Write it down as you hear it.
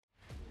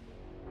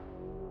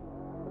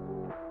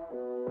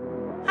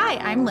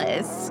I'm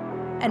Liz.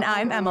 And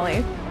I'm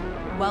Emily.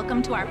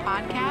 Welcome to our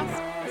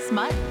podcast,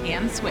 Smut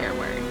and Swear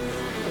Words.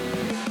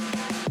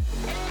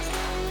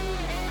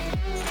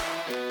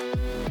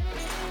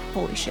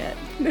 Holy shit.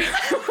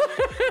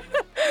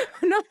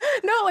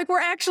 No, like we're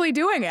actually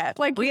doing it.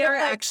 Like we are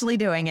actually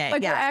doing it.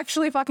 Like we're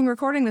actually fucking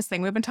recording this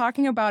thing. We've been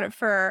talking about it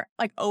for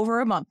like over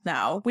a month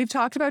now. We've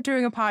talked about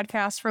doing a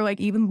podcast for like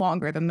even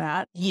longer than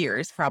that.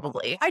 Years,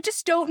 probably. I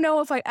just don't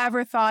know if I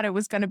ever thought it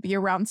was going to be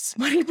around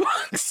smutty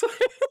books.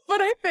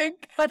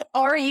 But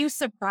are you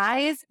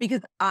surprised?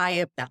 Because I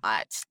am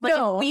not. Like,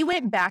 no. We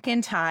went back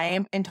in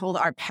time and told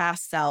our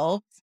past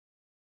selves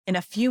in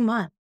a few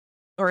months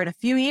or in a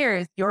few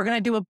years, you're going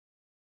to do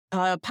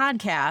a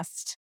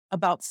podcast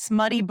about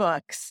smutty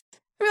books.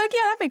 I'd be like, yeah,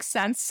 that makes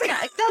sense. Yeah,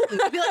 exactly.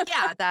 I'd be like,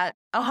 yeah, that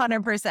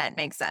 100%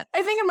 makes sense.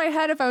 I think in my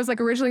head, if I was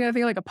like originally going to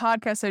think like a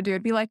podcast I'd do,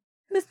 it'd be like,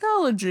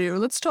 mythology,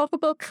 let's talk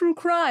about true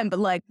crime. But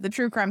like the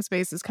true crime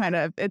space is kind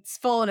of, it's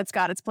full and it's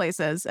got its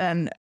places.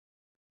 And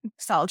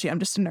mythology, I'm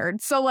just a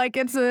nerd. So like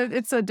it's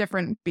a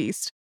different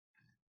beast.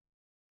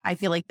 I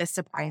feel like this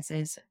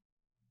surprises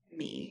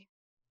me.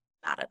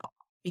 Not at all.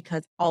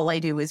 Because all I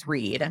do is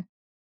read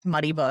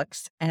smutty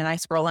books and I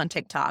scroll on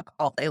TikTok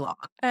all day long.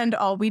 And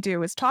all we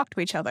do is talk to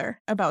each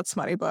other about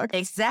smutty books.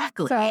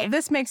 Exactly. So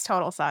this makes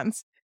total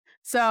sense.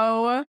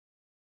 So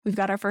we've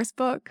got our first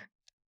book.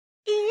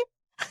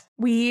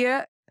 We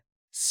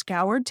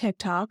scoured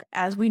TikTok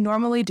as we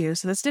normally do.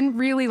 So this didn't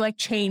really like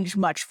change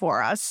much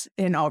for us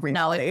in all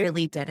reality. No, it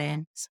really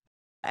didn't.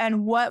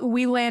 And what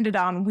we landed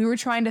on, we were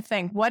trying to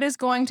think, what is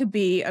going to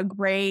be a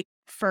great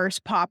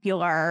first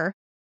popular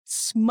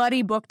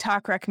smutty book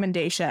talk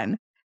recommendation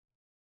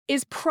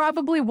is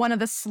probably one of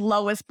the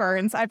slowest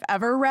burns I've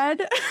ever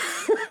read.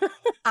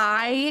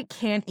 I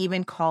can't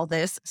even call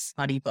this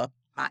smutty book.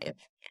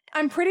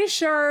 I'm pretty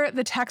sure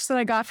the text that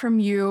I got from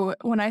you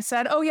when I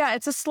said, oh yeah,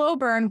 it's a slow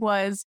burn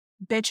was,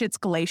 bitch, it's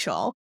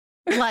glacial.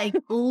 Like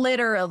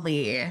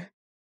literally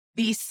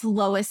the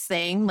slowest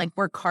thing. Like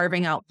we're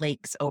carving out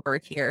lakes over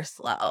here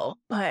slow.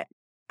 But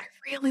I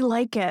really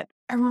like it.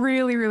 I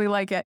really, really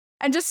like it.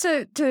 And just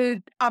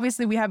to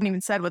obviously we haven't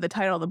even said what the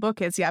title of the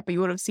book is yet, but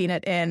you would have seen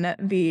it in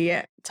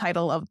the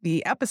title of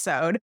the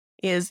episode,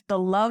 is The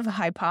Love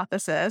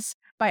Hypothesis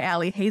by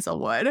Ali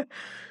Hazelwood.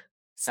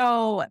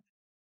 So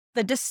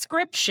the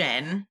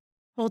description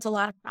holds a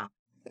lot of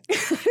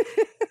promise.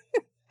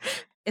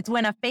 It's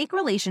when a fake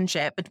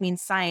relationship between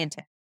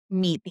scientists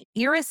meet the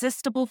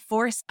irresistible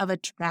force of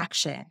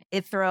attraction.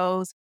 It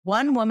throws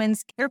one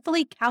woman's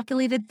carefully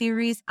calculated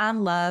theories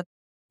on love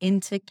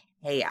into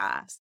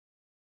chaos.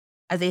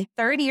 As a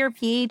third-year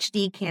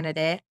PhD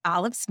candidate,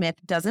 Olive Smith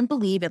doesn't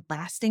believe in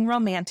lasting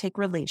romantic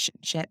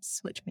relationships,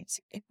 which makes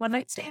it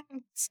one-night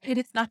stands. It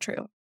is not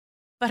true.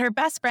 But her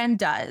best friend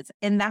does,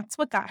 and that's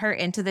what got her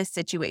into this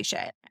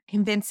situation,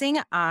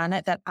 convincing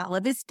Anne that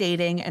Olive is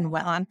dating and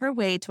well on her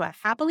way to a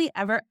happily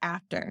ever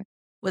after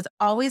was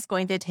always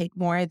going to take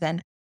more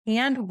than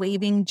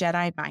hand-waving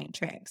Jedi mind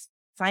tricks.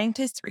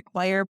 Scientists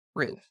require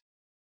proof.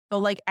 So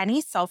like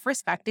any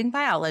self-respecting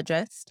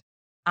biologist,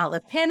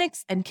 Olive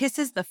panics and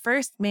kisses the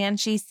first man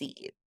she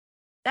sees.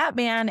 That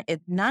man is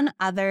none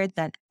other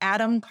than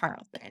Adam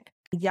Carlson,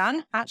 a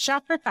young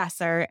hotshot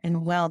professor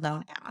and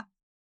well-known ass,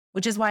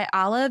 which is why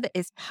Olive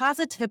is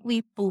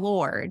positively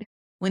floored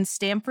when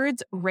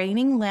Stanford's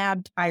reigning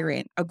lab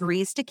tyrant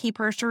agrees to keep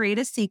her charade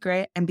a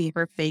secret and be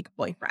her fake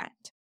boyfriend.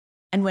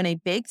 And when a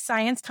big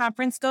science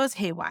conference goes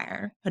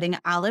haywire, putting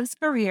Olive's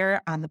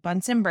career on the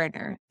Bunsen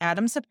burner,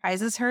 Adam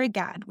surprises her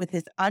again with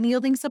his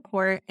unyielding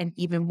support and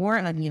even more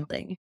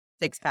unyielding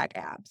six-pack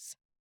abs.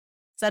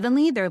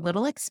 Suddenly, their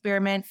little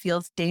experiment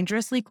feels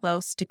dangerously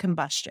close to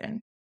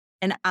combustion,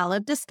 and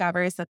Olive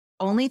discovers that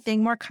the only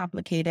thing more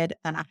complicated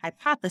than a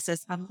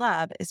hypothesis on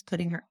love is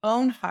putting her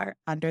own heart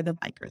under the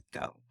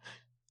microscope.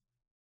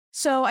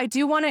 So I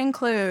do want to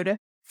include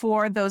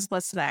for those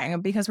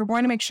listening, because we're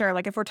going to make sure,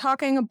 like if we're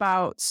talking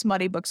about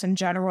smutty books in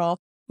general,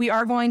 we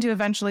are going to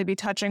eventually be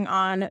touching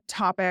on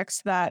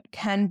topics that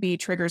can be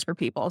triggers for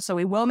people. So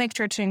we will make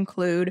sure to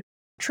include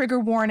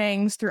trigger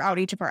warnings throughout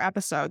each of our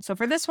episodes. So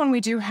for this one,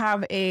 we do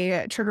have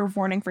a trigger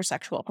warning for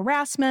sexual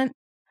harassment.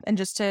 And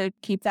just to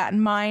keep that in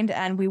mind,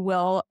 and we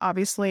will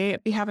obviously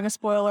be having a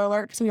spoiler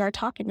alert because we are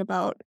talking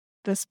about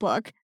this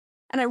book.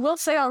 And I will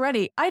say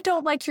already, I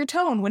don't like your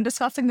tone when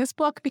discussing this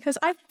book because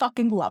I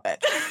fucking love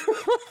it.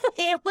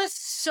 It was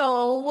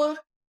so,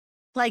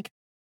 like,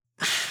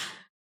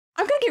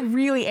 I'm going to get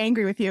really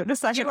angry with you in a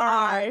second.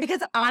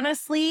 Because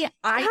honestly,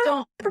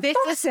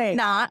 this is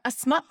not a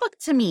smut book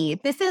to me.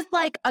 This is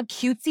like a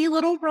cutesy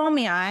little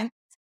romance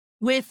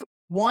with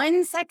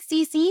one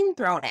sexy scene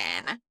thrown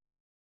in.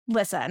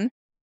 Listen,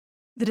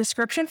 the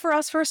description for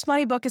us for a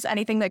smutty book is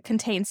anything that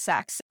contains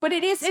sex. But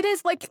it is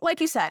like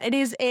you said, it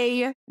is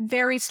a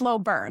very slow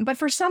burn. But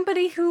for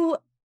somebody who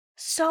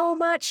so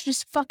much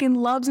just fucking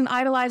loves and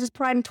idolizes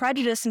Pride and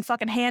Prejudice and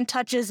fucking hand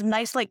touches and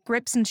nice like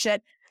grips and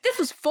shit, this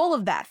was full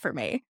of that for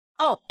me.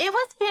 Oh, it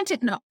was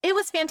fantastic. No, it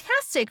was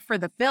fantastic for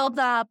the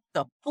build-up,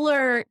 the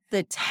flirt,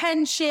 the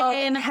tension.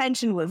 Oh,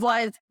 tension was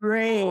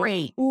great.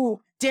 Great.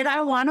 Ooh, Did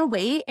I want to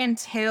wait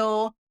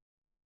until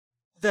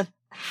the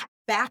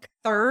back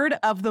third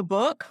of the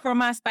book for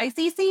my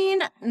spicy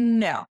scene?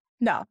 No.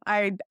 No,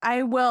 I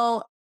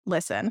will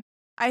listen.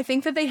 I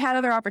think that they had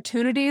other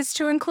opportunities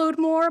to include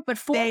more, but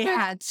They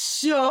had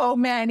so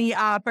many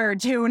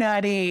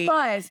opportunities.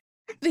 But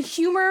the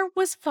humor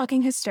was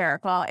fucking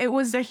hysterical. It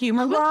was The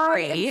humor was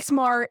great.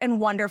 smart and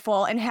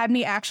wonderful, and had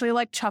me actually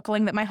like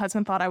chuckling that my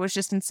husband thought I was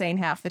just insane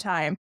half the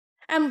time.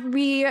 And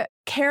the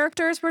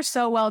characters were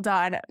so well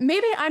done.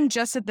 Maybe I'm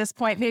just at this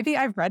point, maybe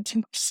I've read too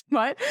much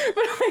smut,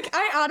 but like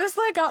I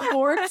honestly got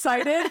more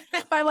excited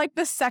by like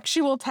the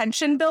sexual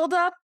tension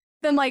buildup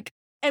than like,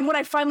 and when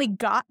I finally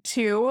got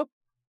to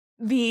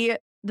the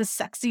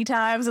sexy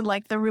times and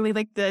like the really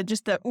like the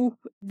just the ooh,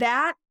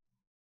 that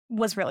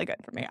was really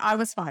good for me. I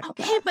was fine.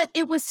 Okay, but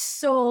it was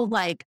so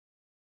like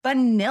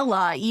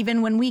vanilla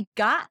even when we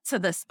got to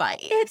the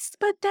spice.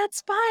 But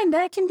that's fine.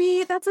 That's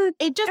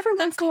It just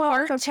the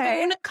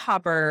cartoon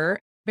cover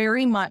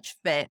very much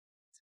fit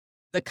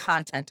the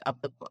content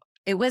of the book.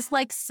 It was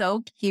like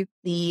so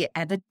cutesy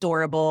and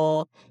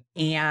adorable.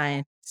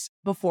 And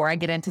before I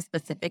get into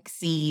specific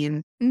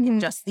scenes,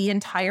 just the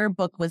entire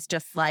book was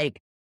just like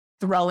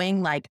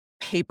throwing like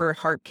paper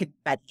heart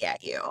confetti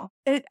at you.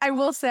 I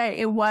will say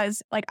it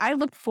was like, I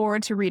looked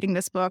forward to reading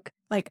this book.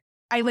 Like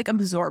I like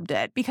absorbed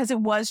it because it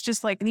was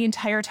just like the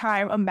entire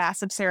time a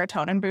massive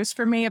serotonin boost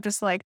for me of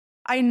just like,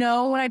 I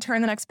know when I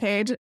turn the next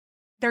page,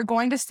 they're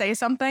going to say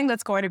something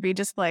that's going to be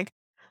just like,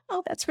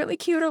 oh, that's really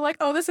cute. Or like,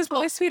 oh, this is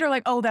really sweet. Or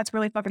like, oh, that's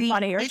really fucking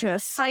funny. Or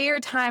just entire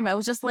time I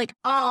was just like,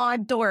 oh,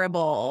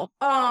 adorable.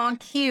 Oh,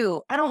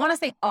 cute. I don't want to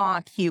say, oh,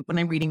 cute when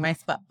I'm reading my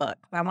smut book.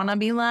 I want to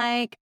be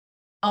like,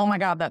 oh my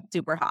God, that's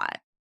super hot.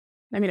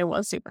 I mean, it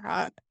was super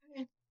hot.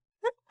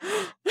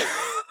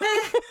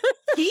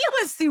 He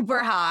was super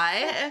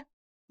hot.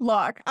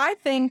 Look, I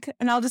think,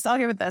 and I'll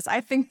give it this.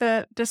 I think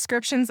the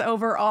descriptions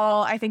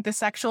overall, I think the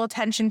sexual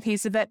attention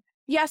piece of it,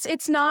 yes,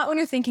 it's not when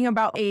you're thinking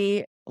about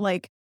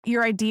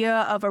your idea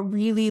of a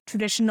really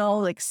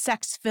traditional, like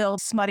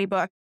sex-filled smutty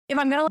book. If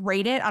I'm going to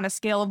rate it on a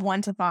scale of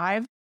 1 to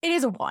 5, it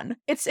is a 1.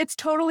 It's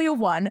totally a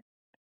 1.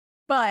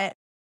 But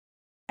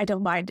I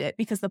don't mind it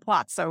because the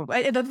plot,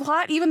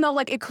 even though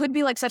like it could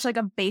be like such like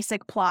a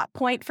basic plot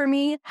point for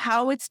me,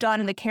 how it's done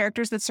and the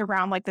characters that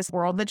surround like this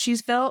world that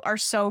she's built are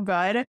so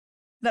good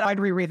that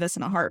I'd reread this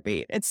in a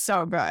heartbeat. It's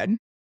so good.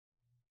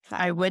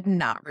 I would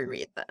not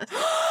reread this.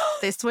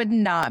 This would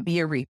not be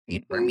a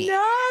reread for me.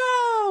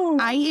 No.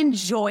 I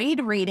enjoyed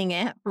reading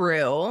it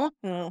through.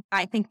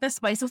 I think the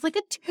spice was like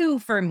a 2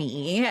 for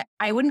me.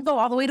 I wouldn't go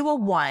all the way to a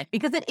 1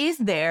 because it is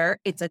there.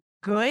 It's a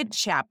good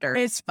chapter.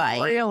 It's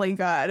spice. Really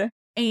good.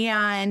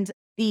 And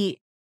the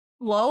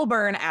slow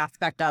burn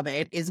aspect of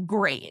it is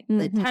great.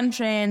 The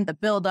tension, the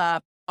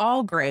buildup,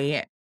 all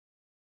great.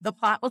 The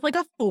plot was like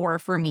a 4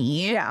 for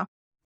me. Yeah.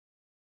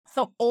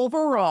 So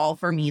overall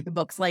for me, the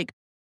book's like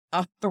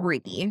a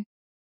 3.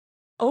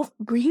 Oh,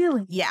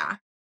 really? Yeah.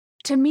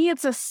 To me,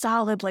 it's a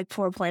solid like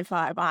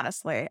 4.5,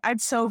 honestly.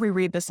 I'd so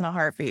reread this in a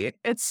heartbeat.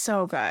 It's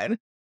so good.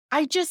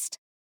 I just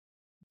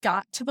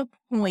got to the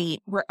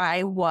point where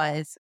I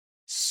was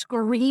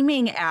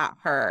screaming at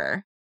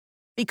her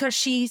because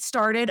she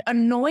started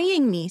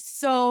annoying me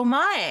so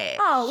much.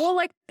 Oh, well,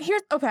 like,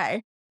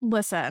 okay,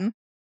 listen.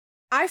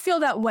 I feel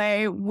that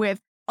way with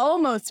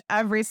almost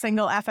every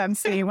single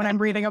FMC when I'm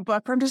reading a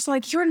book where I'm just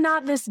like, you're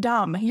not this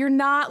dumb. You're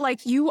not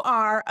like, you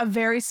are a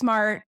very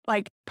smart,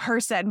 like,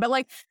 person. But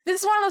like,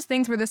 this is one of those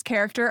things where this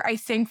character, I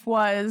think,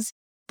 was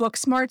book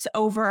smarts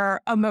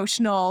over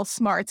emotional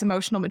smarts,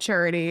 emotional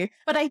maturity.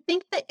 But I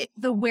think that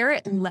where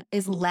it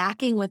is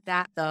lacking with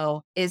that,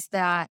 though, is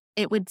that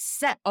it would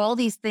set all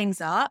these things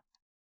up.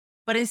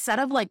 But instead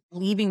of like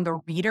leaving the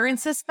reader in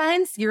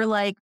suspense, you're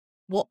like,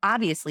 well,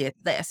 obviously it's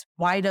this.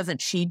 Why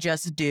doesn't she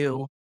just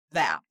do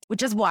that?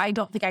 Which is why I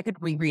don't think I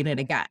could reread it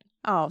again.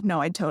 Oh,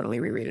 no, I'd totally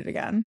reread it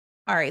again.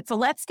 All right, so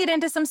let's get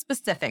into some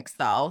specifics,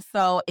 though.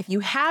 So if you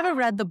haven't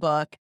read the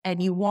book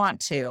and you want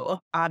to,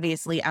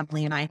 obviously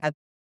Emily and I have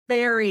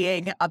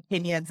varying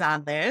opinions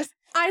on this.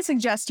 I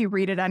suggest you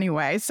read it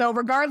anyway. So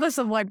regardless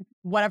of like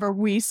whatever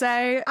we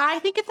say, I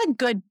think it's a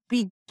good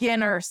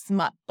beginner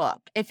smut book.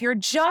 If you're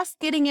just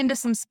getting into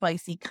some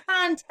spicy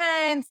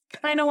content,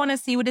 kind of want to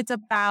see what it's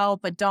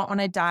about, but don't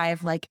want to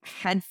dive like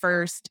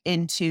headfirst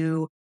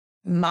into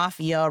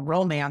mafia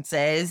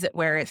romances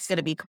where it's going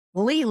to be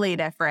completely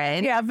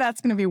different. Yeah,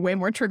 that's going to be way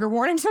more trigger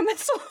warnings than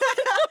this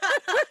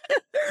one.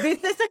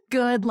 This is a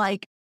good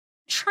like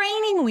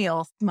training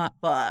wheel smut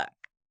book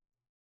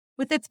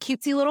with its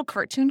cutesy little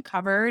cartoon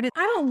cover.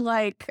 I don't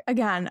like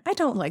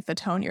the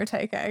tone you're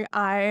taking.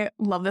 I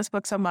love this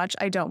book so much.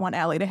 I don't want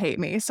Allie to hate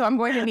me. So I'm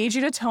going to need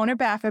you to tone it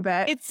back a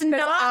bit. It's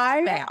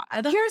not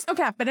bad.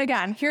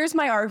 Here's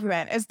my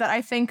argument is that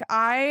I think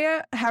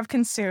I have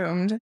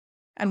consumed,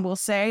 and we'll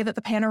say that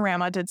the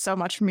Panorama did so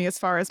much for me as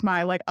far as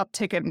my like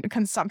uptick in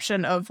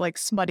consumption of like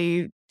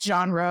smutty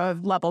genre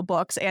level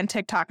books and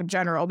TikTok in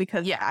general,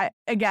 because I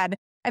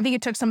think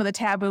it took some of the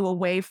taboo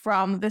away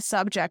from the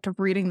subject of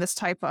reading this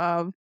type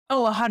of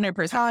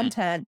 100%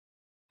 content.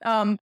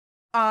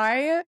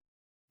 I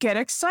get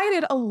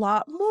excited a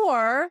lot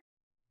more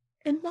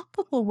in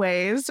multiple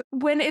ways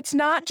when it's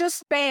not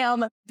just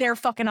bam, they're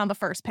fucking on the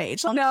first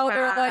page. No,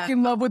 they're like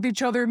in love with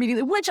each other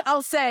immediately, which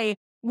I'll say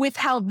with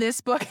how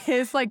this book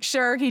is, like,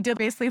 sure, he did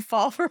basically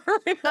fall for her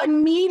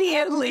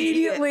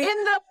immediately in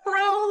the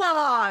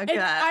prologue.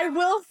 And I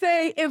will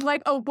say in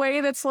like a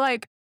way that's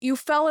like, you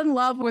fell in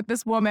love with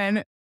this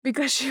woman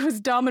because she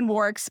was dumb and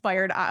wore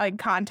expired like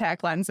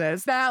contact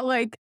lenses. That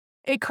like,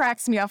 it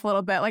cracks me up a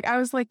little bit. Like, I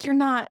was like, you're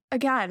not,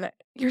 again,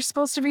 you're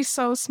supposed to be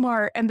so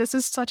smart, and this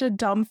is such a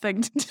dumb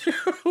thing to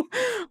do,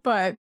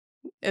 but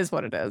is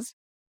what it is.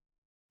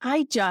 All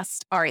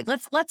right,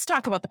 let's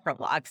talk about the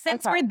prologue.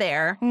 Since we're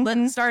there,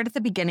 let's start at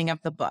the beginning of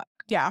the book.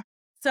 Yeah.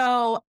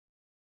 So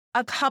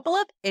a couple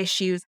of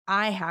issues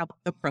I have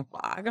with the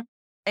prologue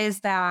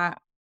is that,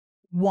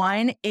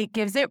 one, it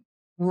gives it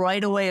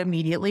right away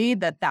immediately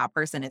that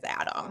person is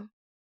Adam.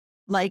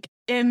 Like,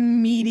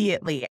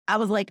 immediately. I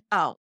was like,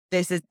 oh,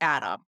 this is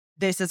Adam.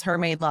 This is her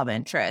main love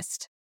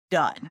interest.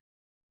 Done.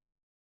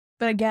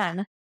 But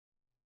again,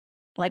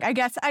 like, I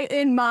guess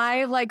in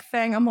my like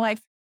thing, I'm like,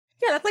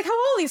 yeah, that's like how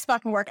all these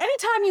fucking work.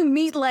 Anytime you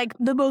meet like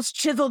the most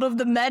chiseled of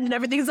the men and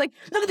everything, it's like,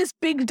 look at this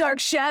big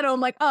dark shadow. I'm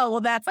like, oh, well,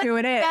 that's who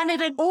it is. And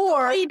it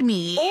annoyed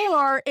me.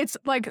 Or it's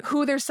like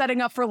who they're setting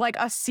up for like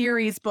a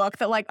series book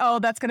that like, oh,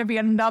 that's going to be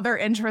another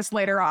interest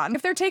later on.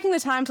 If they're taking the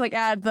time to like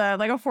add the,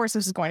 like, of course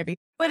this is going to be.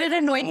 But it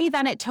annoyed me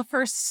that it took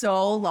her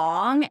so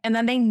long and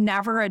then they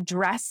never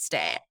addressed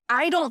it.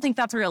 I don't think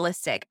that's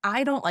realistic.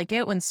 I don't like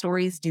it when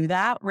stories do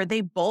that, where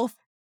they both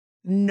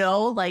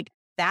know like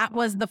that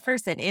was the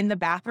person in the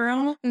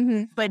bathroom,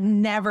 but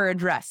never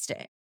addressed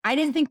it. I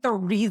didn't think the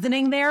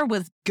reasoning there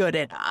was good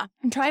enough.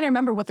 I'm trying to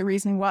remember what the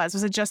reasoning was.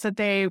 Was it just that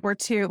they were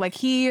too, like,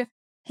 he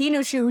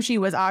knew who she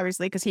was,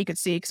 obviously, because he could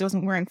see, because he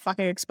wasn't wearing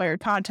fucking expired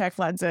contact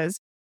lenses.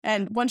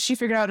 And once she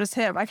figured out it was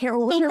him, I can't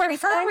remember.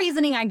 For her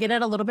reasoning, I get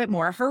it a little bit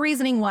more. Her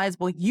reasoning was,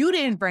 well, you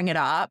didn't bring it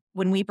up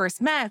when we first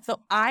met,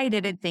 so I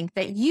didn't think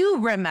that you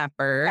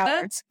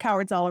remembered.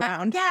 Cowards all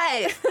around.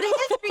 Yes. But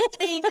his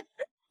reasoning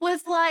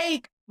was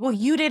like, well,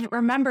 you didn't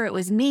remember it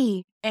was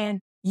me, and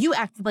you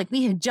acted like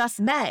we had just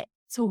met.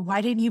 So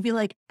why didn't you be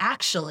like,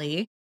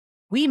 actually,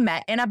 we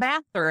met in a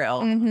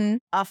bathroom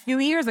a few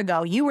years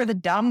ago. You were the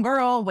dumb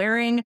girl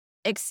wearing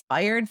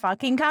expired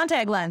fucking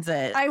contact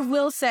lenses. I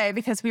will say,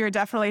 because we were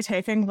definitely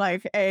taking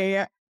like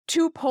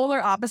two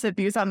polar opposite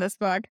views on this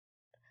book,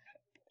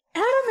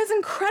 Adam is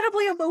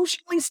incredibly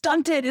emotionally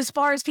stunted as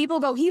far as people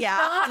go. He's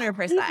not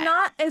 100%. He's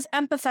not as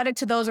empathetic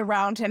to those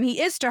around him.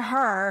 He is to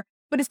her,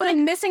 but it's like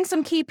missing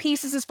some key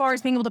pieces as far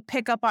as being able to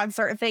pick up on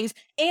certain things.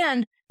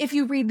 And if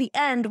you read the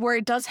end, where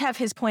it does have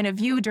his point of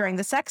view during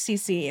the sexy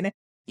scene,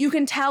 you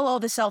can tell all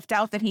the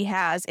self-doubt that he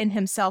has in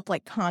himself,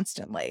 like,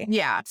 constantly.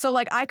 Yeah. So,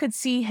 like, I could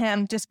see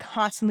him just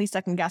constantly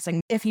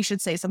second-guessing if he should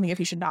say something, if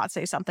he should not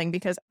say something,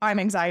 because I'm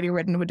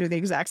anxiety-ridden, would do the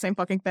exact same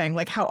fucking thing.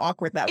 Like, how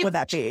awkward would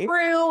that be?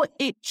 True.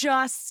 It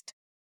just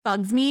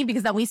bugs me,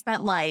 because then we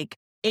spent, like,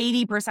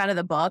 80% of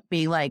the book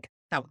being like,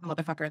 that was the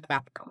motherfucker in the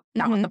bathroom.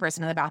 That was the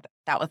person in the bathroom.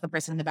 That was the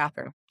person in the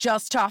bathroom.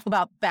 Just talk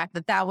about the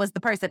fact that was the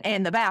person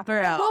in the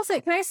bathroom. Well,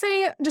 can I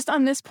say, just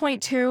on this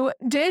point, too,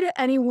 did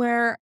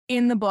anywhere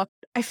in the book,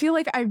 I feel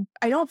like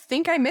I don't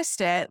think I missed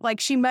it. Like,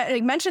 she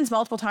mentions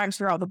multiple times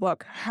throughout the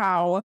book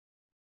how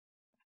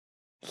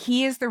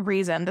he is the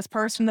reason, this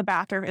person in the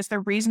bathroom is the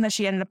reason that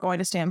she ended up going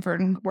to Stanford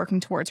and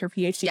working towards her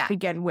PhD to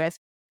begin with.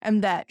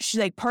 And that she,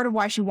 like, part of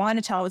why she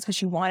wanted to tell was because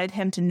she wanted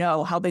him to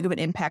know how big of an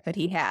impact that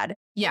he had.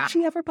 Yeah. Did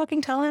she ever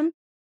fucking tell him?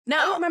 No.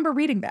 I don't remember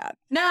reading that.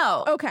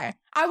 No. Okay.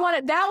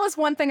 That was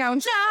one thing I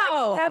was.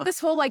 No. Have this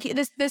whole, like,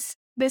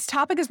 this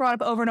topic is brought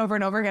up over and over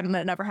and over again, and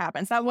it never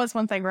happens. That was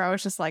one thing where I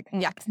was just like,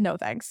 yeah, no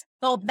thanks.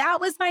 So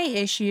that was my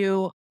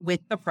issue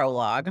with the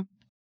prologue.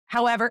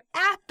 However,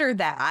 after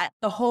that,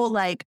 the whole,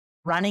 like,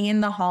 running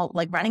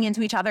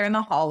into each other in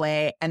the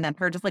hallway, and then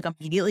her just, like,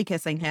 immediately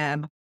kissing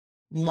him,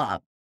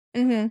 loved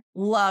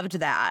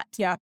that.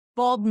 Yeah.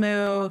 Bold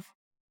move.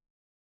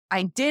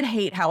 I did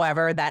hate,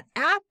 however, that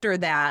after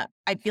that,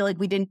 I feel like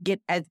we didn't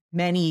get as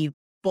many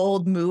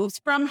bold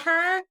moves from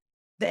her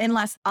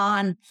unless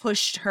An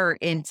pushed her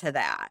into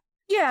that.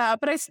 Yeah,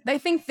 but I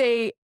think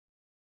the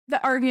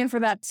argument for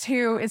that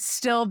too is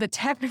still that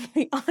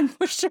technically An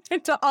pushed her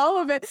into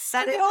all of it.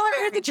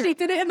 She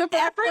did it in the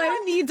back.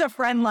 Everyone needs a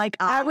friend like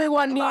An.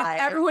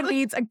 Everyone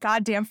needs a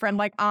goddamn friend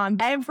like An.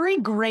 Every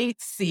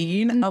great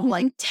scene of,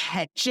 like,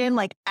 tension,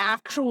 like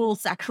actual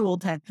sexual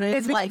tension,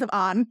 it's because of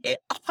An.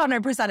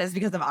 100% is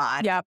because of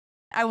An. Yeah.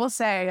 I will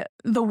say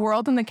the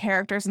world and the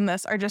characters in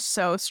this are just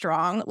so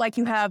strong. Like,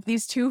 you have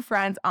these two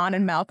friends, An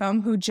and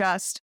Malcolm, who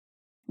just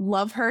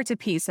love her to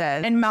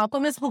pieces. And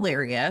Malcolm is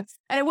hilarious.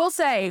 And I will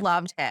say,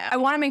 loved him. I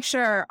want to make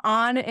sure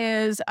An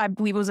is, I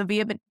believe it was a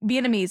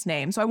Vietnamese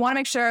name. So I want to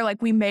make sure,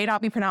 like, we may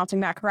not be pronouncing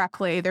that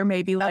correctly. There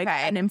may be, like,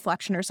 an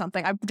inflection or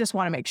something. I just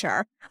want to make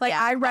sure. Like,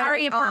 yeah. I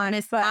read it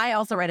An, but I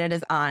also read it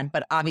as An,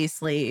 but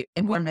obviously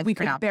we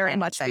could very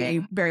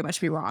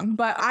much be wrong.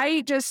 But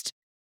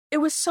it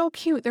was so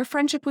cute. Their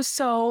friendship was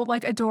so,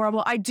 like,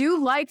 adorable. I do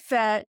like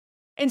that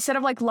instead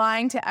of, like,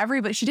 lying to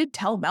everybody, she did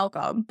tell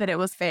Malcolm that it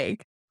was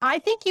fake. I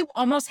think you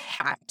almost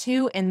have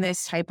to in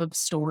this type of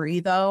story,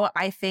 though.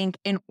 I think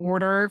in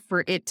order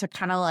for it to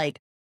kind of like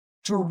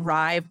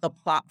drive the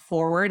plot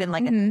forward in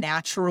like a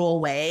natural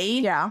way,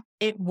 Yeah.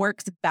 it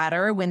works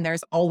better when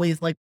there's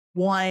always like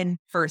one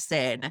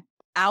person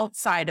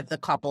outside of the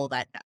couple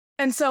that knows.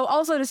 And so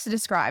also just to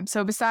describe,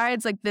 so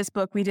besides like this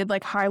book, we did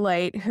like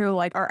highlight who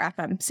like our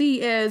FMC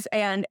is,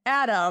 and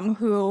Adam,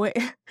 who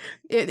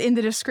in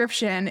the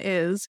description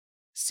is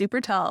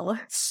super tall,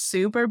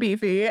 super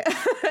beefy,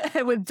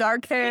 with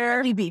dark hair.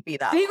 Really beefy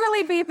though.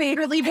 Secretly beefy,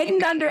 Really hidden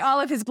beefy. under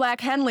all of his black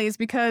Henleys,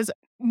 because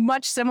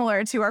much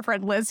similar to our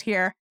friend Liz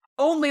here,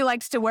 only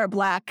likes to wear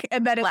black.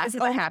 And that Black is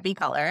a happy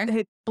color.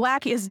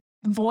 Black is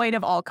void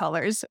of all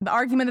colors. The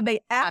argument that they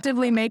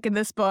actively make in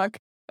this book,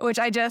 which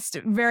I just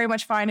very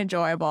much find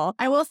enjoyable.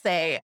 I will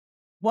say,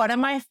 one of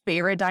my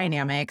favorite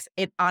dynamics,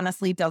 it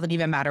honestly doesn't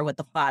even matter what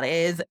the plot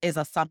is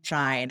a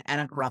Sunshine and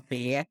a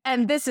Grumpy.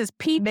 And this is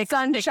Pete,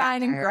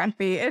 Sunshine, and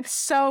Grumpy. It's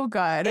so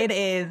good. It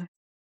is.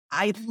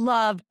 I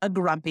love a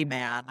grumpy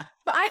man.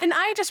 But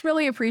I just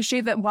really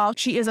appreciate that while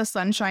she is a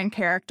Sunshine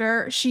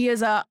character, she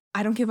is a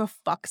I don't give a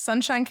fuck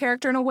Sunshine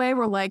character in a way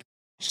where like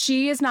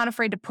she is not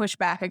afraid to push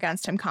back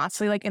against him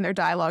constantly, like in their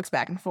dialogues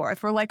back and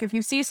forth. Where like if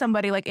you see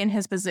somebody like in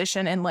his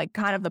position and like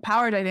kind of the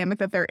power dynamic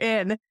that they're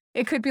in,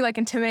 it could be like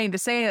intimidating to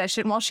say that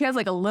shit. And while she has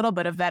like a little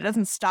bit of that, it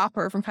doesn't stop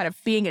her from kind of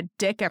being a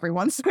dick every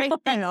once in a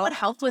while. And what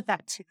helped with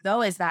that too,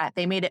 though, is that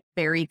they made it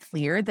very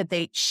clear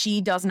that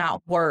she does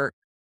not work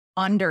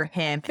under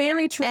him.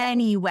 Very true.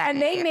 Anyway.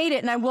 And they made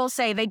it, and I will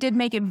say, they did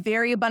make it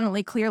very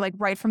abundantly clear, like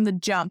right from the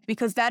jump,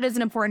 because that is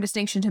an important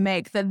distinction to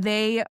make, that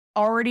they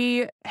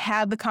already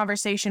had the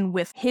conversation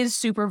with his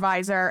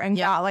supervisor and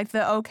got like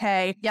the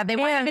okay. Yeah, they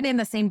weren't even in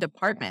the same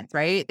department,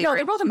 right?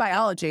 They're both in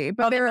biology,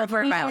 but they were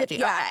in biology.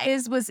 Yeah,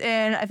 his was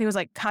in, I think it was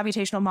like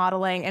computational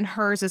modeling, and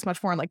hers is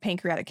much more in like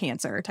pancreatic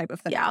cancer type of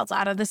thing. Yeah, a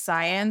lot of the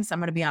science, I'm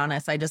going to be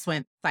honest, I just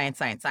went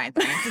science, and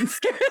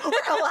skipped over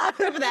a lot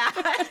of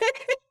that.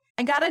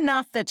 I got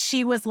enough that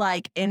she was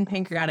like in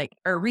pancreatic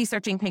or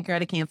researching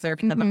pancreatic cancer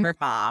because of her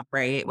mom,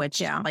 right?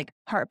 Which, like,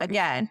 her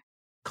again,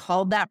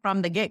 called that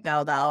from the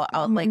get-go, though.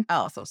 I was like,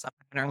 oh, so someone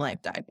in her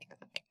life died because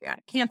of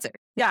pancreatic cancer.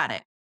 Got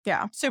it.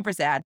 Yeah. Super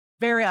sad.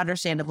 Very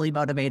understandably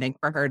motivating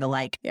for her to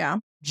like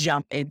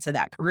jump into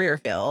that career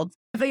field.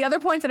 The other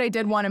point that I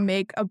did want to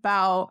make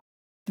about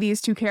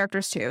these two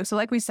characters too. So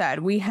like we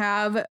said, we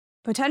have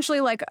potentially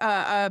like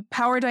a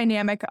power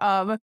dynamic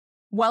of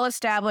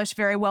well-established,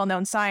 very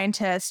well-known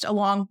scientist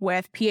along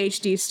with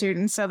PhD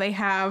students. So they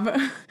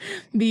have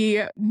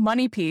the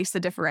money piece that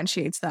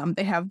differentiates them.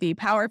 They have the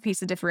power piece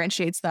that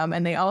differentiates them.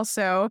 And they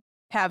also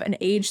have an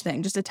age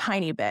thing, just a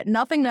tiny bit.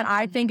 Nothing that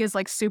I think is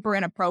like super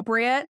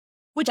inappropriate.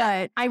 Which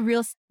I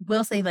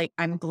will say, like,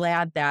 I'm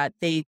glad that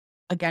they,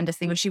 again,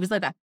 distinguish. She was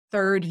like a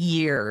third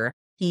year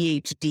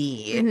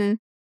PhD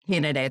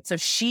candidate. So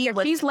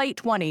she's late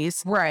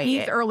 20s. Right.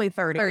 He's early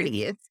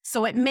 30s.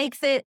 So it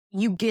makes it,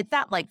 you get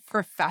that like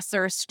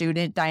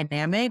professor-student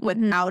dynamic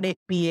without it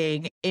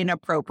being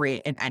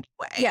inappropriate in any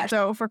way. Yeah.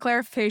 So for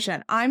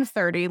clarification, I'm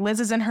 30. Liz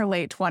is in her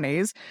late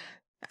 20s.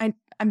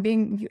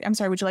 I'm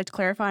sorry, would you like to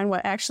clarify on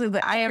what actually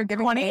I am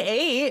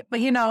 28,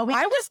 but you know,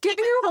 I was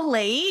giving you the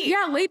late.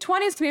 Yeah, late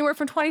 20s can be anywhere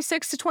from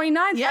 26 to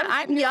 29. Yeah,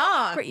 I'm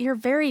young. You're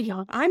very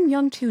young. I'm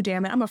young too,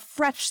 damn it. I'm a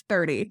fresh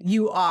 30.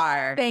 You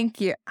are. Thank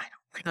you. I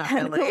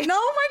don't like that. No,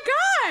 oh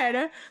my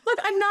God. Look,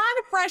 I'm not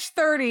a fresh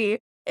 30.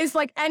 Is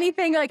like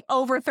anything like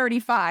over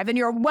 35, and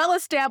you're a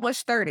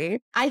well-established 30.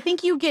 I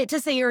think you get to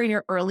say you're in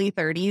your early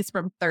 30s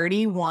from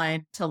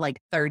 31 to like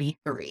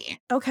 33.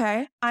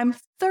 Okay. I'm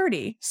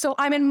 30. So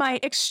I'm in my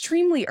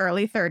extremely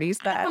early 30s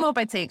then. I don't know if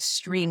I'd say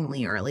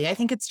extremely early. I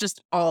think it's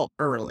just all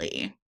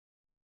early.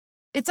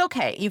 It's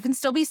okay. You can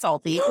still be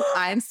salty.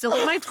 I'm still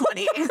in my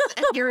 20s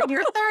and you're in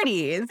your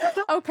 30s.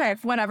 Okay,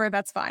 whatever.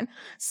 That's fine.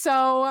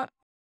 So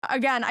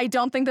again, I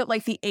don't think that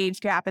like the age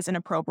gap is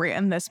inappropriate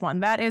in this one.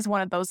 That is one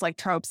of those like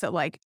tropes that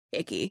like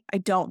icky. I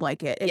don't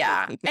like it.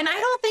 Yeah. And I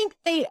don't think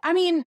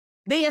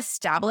they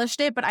established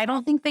it, but I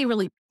don't think they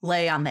really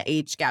play on the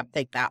age gap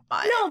thing that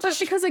much. No, but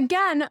because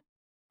again,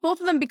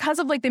 both of them, because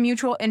of like the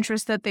mutual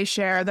interest that they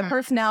share, the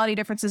personality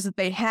differences that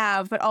they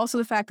have, but also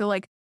the fact that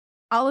like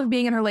Olive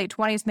being in her late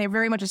 20s, and they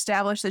very much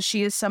established that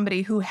she is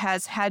somebody who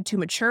has had to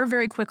mature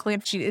very quickly.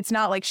 And it's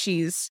not like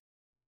she's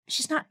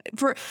not,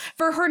 for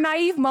her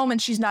naive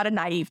moments, she's not a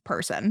naive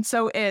person.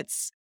 So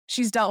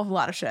she's dealt with a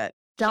lot of shit.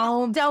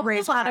 Dealt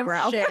with a lot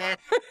of shit.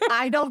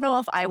 I don't know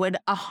if I would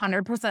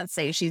 100%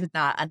 say she's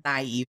not a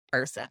naive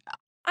person.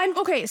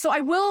 Okay, so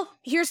I will,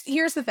 here's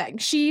the thing.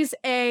 She's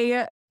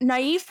a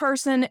naive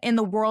person in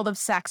the world of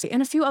sex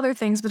and a few other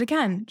things. But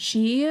again,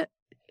 she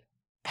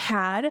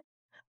had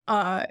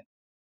a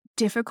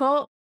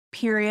difficult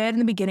period in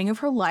the beginning of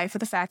her life with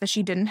the fact that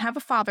she didn't have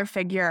a father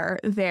figure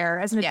there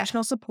as an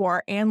additional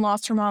support, and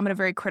lost her mom at a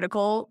very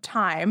critical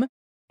time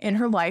in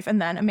her life,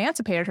 and then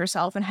emancipated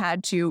herself and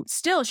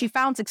she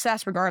found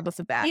success regardless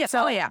of that. Yeah.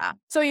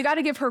 So you got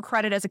to give her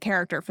credit as a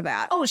character for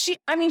that. Oh, she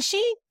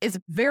is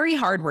very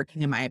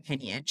hardworking in my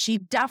opinion. She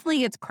definitely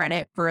gets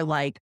credit for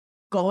like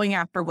going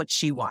after what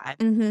she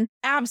wants. Mm-hmm.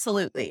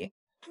 Absolutely.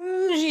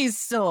 she's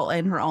still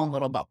in her own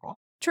little bubble.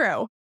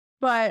 True.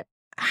 But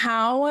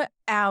how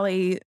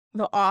Allie,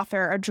 the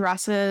author,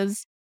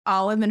 addresses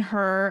Olive and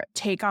her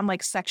take on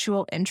like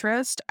sexual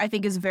interest, I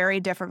think is very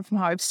different from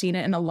how I've seen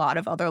it in a lot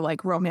of other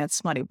like romance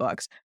smutty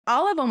books.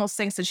 Olive almost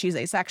thinks that she's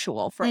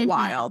asexual for a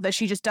while, that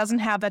she just doesn't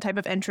have that type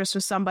of interest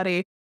with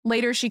somebody.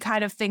 Later, she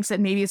kind of thinks that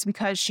maybe it's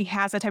because she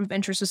has that type of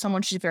interest with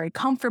someone she's very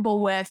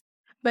comfortable with.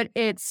 But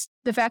it's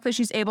the fact that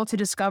she's able to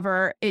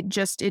discover it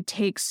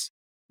takes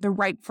the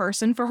right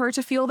person for her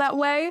to feel that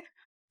way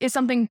is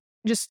something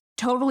just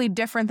totally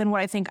different than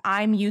what I think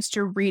I'm used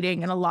to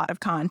reading in a lot of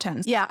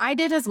content. Yeah, I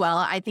did as well.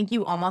 I think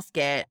you almost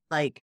get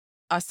like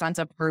a sense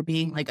of her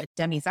being like a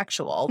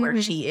demisexual,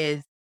 where she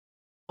is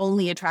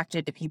only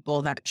attracted to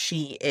people that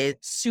she is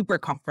super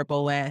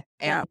comfortable with,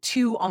 and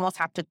two almost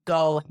have to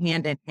go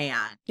hand in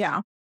hand.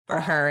 Yeah. For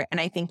her. And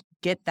I think you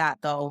get that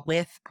though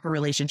with her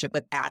relationship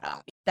with Adam.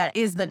 That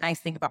is the nice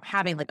thing about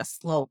having like a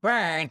slow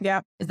burn.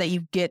 Yeah. Is that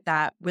you get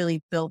that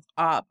really built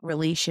up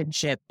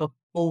relationship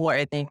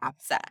before they have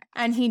sex.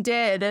 And he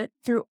did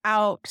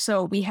throughout.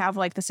 So we have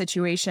like the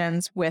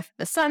situations with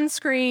the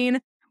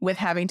sunscreen, with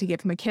having to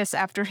give him a kiss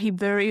after he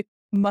very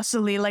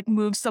muscly like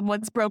moves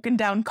someone's broken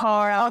down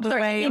car out of the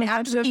way. And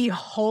after he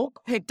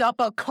Hulk picked up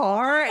a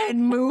car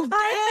and moved.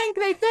 I think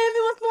they did.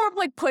 It was more of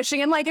like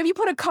pushing. And like if you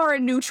put a car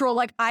in neutral,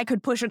 like I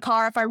could push a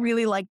car if I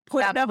really like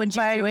put it up. Would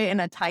you do it in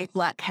a tight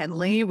black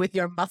Henley with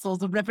your muscles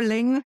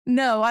rippling?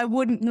 No, I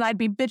wouldn't. And I'd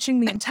be bitching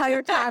the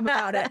entire time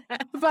about it.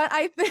 But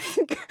I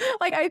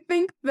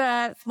think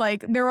that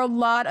like there are a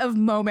lot of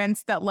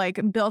moments that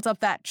like built up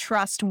that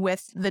trust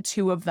with the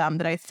two of them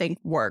that I think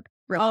work.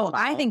 Really well.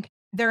 I think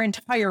their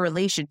entire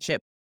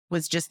relationship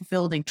was just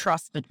building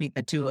trust between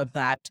the two of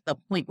them to the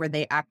point where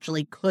they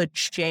actually could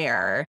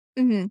share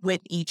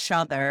with each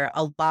other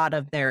a lot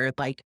of their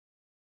like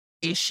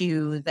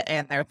issues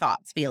and their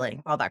thoughts,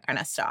 feelings, all that kind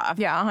of stuff.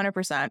 Yeah,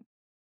 100%.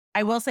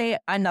 I will say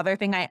another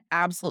thing I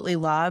absolutely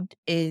loved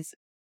is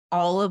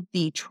all of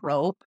the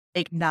trope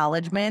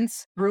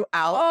acknowledgments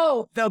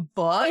throughout the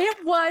book.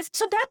 It was.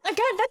 So that,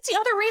 again, that's the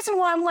other reason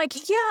why I'm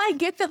like, yeah, I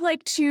get that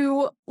like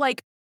to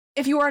like,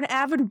 if you are an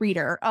avid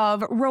reader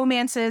of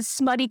romances,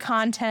 smutty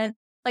content,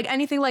 like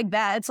anything like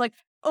that, it's like,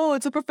 oh,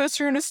 it's a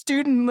professor and a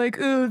student, like,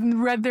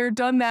 read there,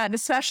 done that. And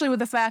especially with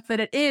the fact that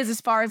it is, as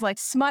far as like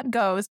smut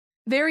goes,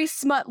 very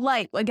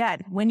smut-like.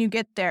 Again, when you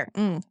get there,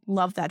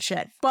 love that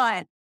shit.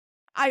 But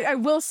I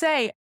will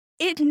say,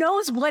 it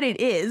knows what it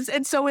is.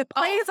 And so it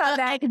plays on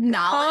that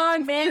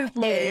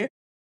acknowledgement.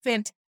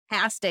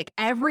 Fantastic.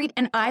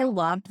 And I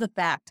loved the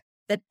fact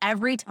that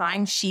every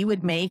time she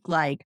would make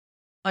like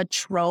a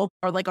trope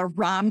or like a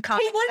rom-com,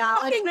 he wouldn't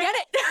fucking get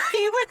it.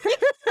 He would be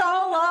so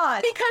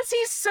lost because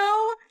he's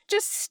so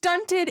just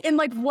stunted in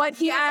like what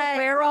he is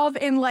aware of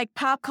in like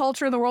pop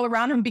culture and the world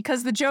around him.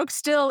 Because the joke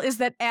still is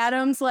that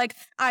Adam's like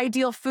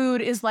ideal food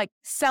is like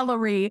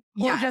celery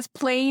or just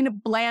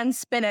plain bland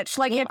spinach.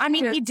 Like,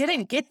 he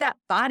didn't get that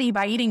body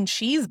by eating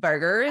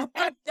cheeseburgers.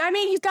 I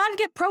mean, he's got to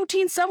get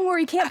protein somewhere.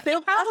 He can't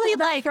build probably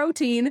like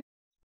protein.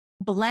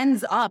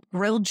 Blends up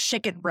grilled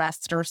chicken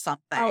breast or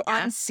something. Oh,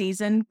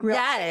 unseasoned grilled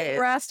chicken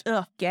breast.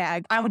 Ugh,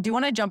 gag. I do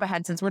want to jump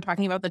ahead since we're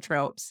talking about the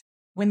tropes.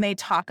 When they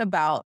talk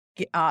about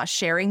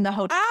sharing the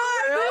hotel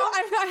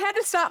I had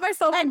to stop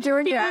myself from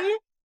doing that.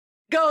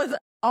 Goes,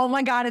 oh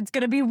my God, it's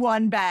going to be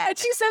one bed. And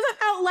she says it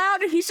out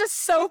loud and he's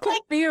just so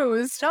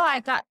confused. No, I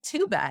got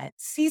two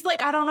beds. He's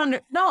like, I don't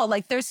no,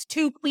 like there's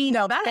two queen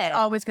beds. It's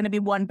always going to be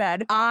one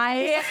bed.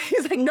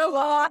 He's like, no,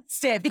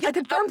 lost it. Because I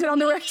confirmed it on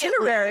the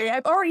itinerary.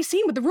 I've already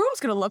seen what the room's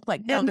going to look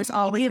like. No, there's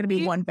always going to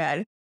be one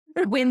bed.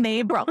 When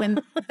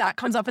that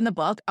comes up in the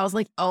book, I was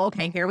like, oh,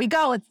 okay, here we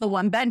go. It's the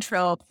one bed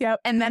trope.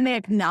 Yep. And then they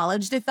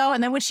acknowledged it though.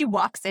 And then when she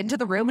walks into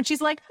the room and she's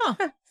like,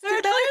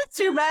 it's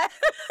too bad.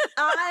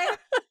 I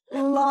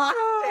lost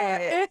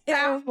it.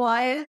 That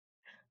was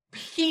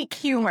peak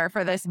humor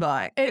for this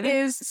book. It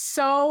is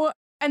so,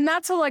 and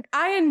that's like,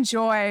 I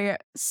enjoy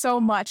so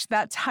much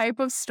that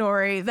type of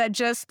story that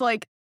just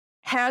like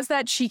has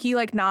that cheeky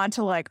like nod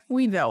to like,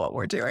 we know what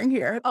we're doing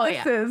here. Oh,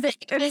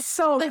 It's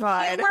so good.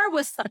 The humor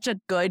was such a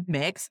good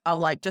mix of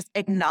like just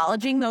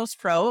acknowledging those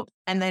tropes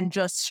and then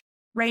just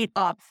straight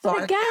up.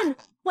 But again,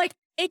 like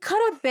it could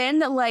have been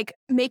that like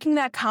making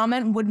that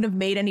comment wouldn't have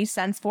made any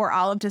sense for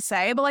Olive to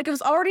say, but like it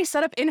was already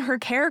set up in her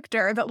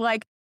character that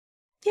like,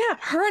 yeah,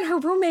 her and her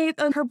roommate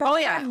and her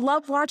boyfriend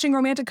love watching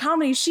romantic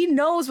comedies. She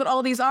knows what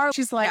all these are.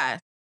 She's like,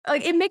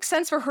 like it makes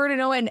sense for her to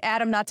know and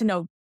Adam not to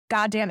know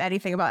goddamn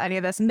anything about any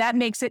of this. And that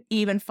makes it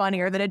even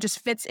funnier that it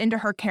just fits into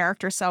her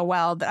character so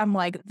well that I'm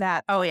like,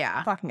 that,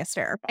 fucking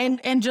hysterical.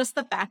 And just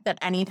the fact that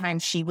anytime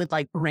she would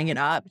like bring it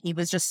up, he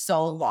was just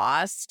so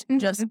lost,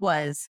 just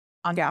was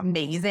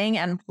amazing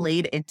and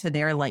played into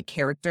their like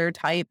character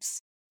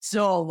types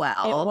so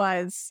well. It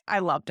was. I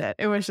loved it.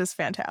 It was just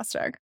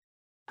fantastic.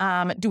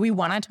 Do we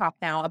want to talk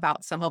now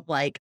about some of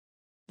like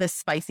the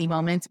spicy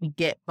moments we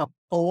get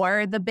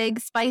before the big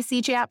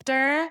spicy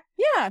chapter?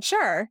 Yeah,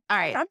 sure. All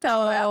right. I'm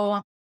telling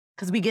you.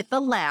 Because we get the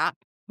lap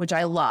which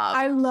I love.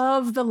 I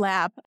love the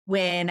lap.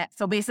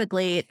 So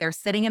basically they're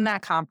sitting in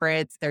that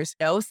conference. There's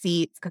no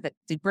seats because it's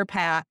super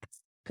packed.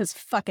 Because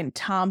fucking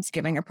Tom's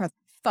giving a present.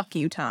 Fuck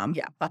you, Tom.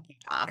 Yeah, fuck you,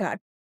 Tom. God.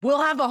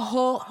 We'll have a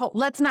whole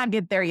let's not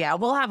get there yet.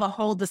 We'll have a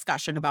whole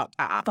discussion about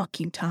Tom. Fuck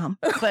you, Tom.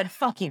 But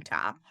fuck you,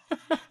 Tom.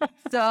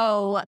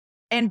 But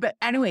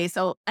anyway,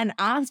 and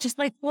On's just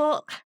like,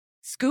 well,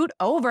 scoot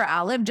over,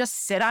 Olive.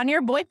 Just sit on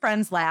your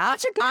boyfriend's lap.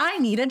 I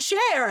need a chair.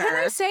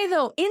 Can I say,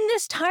 though, in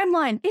this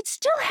timeline, it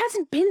still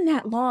hasn't been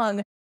that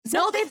long.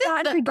 No, this is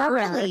the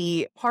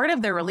early part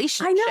of their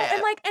relationship. I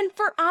know. And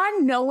for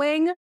On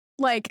knowing,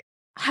 like,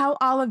 how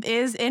Olive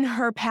is in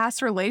her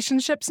past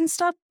relationships and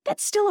stuff,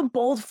 that's still a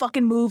bold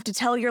fucking move to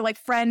tell your, like,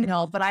 friend.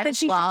 No, but I that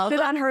she love sit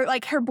on her,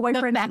 like, her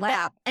boyfriend's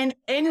lap. And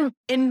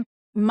in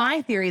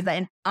my theory is that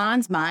in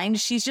On's mind,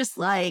 she's just,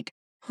 like,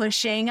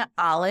 pushing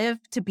Olive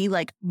to be,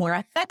 like, more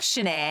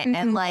affectionate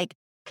and, like,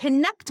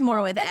 connect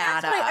more with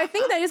Adam. I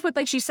think that is what,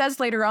 like, she says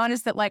later on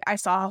is that, like, I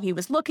saw how he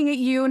was looking at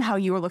you and how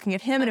you were looking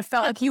at him, and it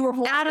felt like you were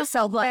Adam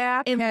felt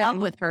like in love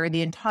with her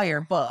the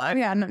entire book.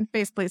 Yeah, and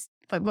basically,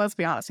 like, let's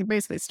be honest, he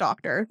basically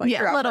stalked her. Like,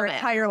 yeah, a little bit.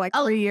 Entire, like,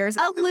 3 years.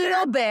 A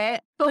little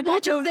bit. But we'll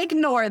just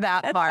ignore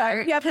that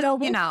part. Yeah,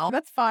 you know.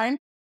 That's fine.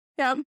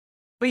 Yeah.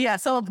 But yeah,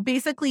 so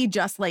basically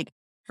just, like,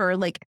 her,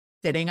 like,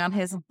 sitting on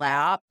his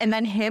lap and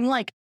then him,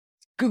 like,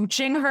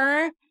 scooching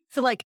her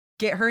to, like,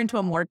 get her into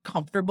a more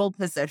comfortable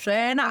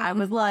position. I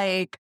was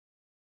like,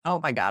 oh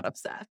my God,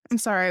 obsessed. I'm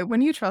sorry.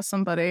 When you trust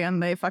somebody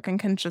and they fucking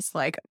can just,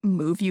 like,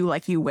 move you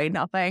like you weigh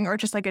nothing or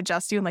just, like,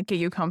 adjust you and, like, get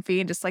you comfy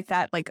and just, like,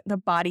 that, like, the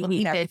body heat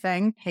and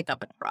everything.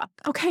 Hiccup and truck.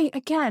 Okay,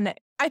 again,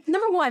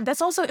 number one,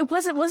 that's also,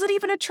 was it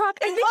even a truck?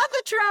 It was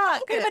a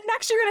truck. Okay, but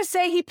next you're going to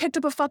say he picked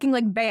up a fucking,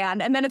 like,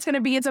 van and then it's going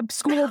to be, it's a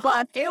school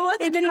bus. It was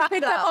and then he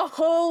picked up a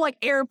whole, like,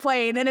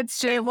 airplane and it's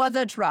just. It was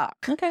a truck.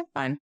 Okay,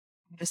 fine.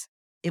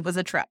 It was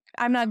a truck.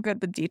 I'm not good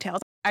with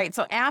details. All right,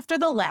 so after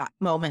the lap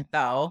moment,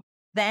 though,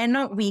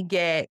 then we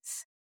get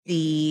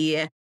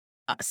the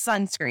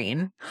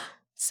sunscreen.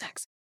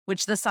 Sex.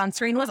 Which the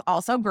sunscreen was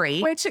also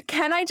great. Which,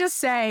 can I just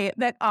say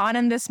that On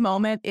in this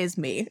moment is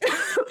me?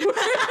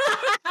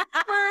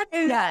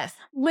 Yes.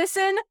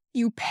 Listen,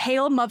 you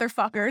pale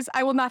motherfuckers.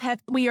 I will not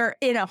have, we are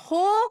in a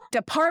whole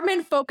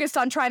department focused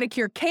on trying to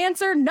cure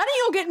cancer. None of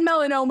you getting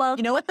melanoma.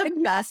 You know what the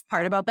best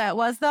part about that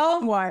was, though?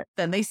 What?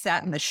 Then they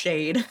sat in the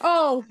shade.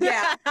 Oh,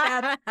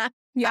 yeah.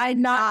 Yeah,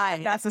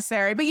 not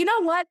necessary. But you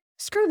know what?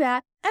 Screw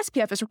that.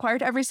 SPF is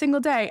required every single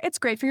day. It's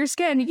great for your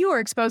skin. You are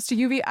exposed to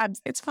UV.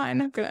 It's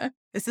fine.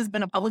 This has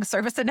been a public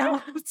service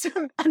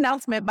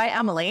announcement by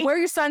Emily. Wear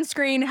your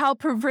sunscreen. Help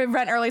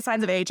prevent early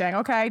signs of aging.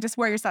 Okay, just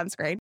wear your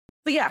sunscreen.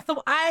 But yeah,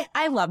 so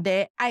I loved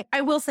it.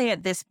 I will say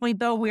at this point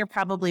though, we're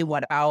probably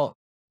about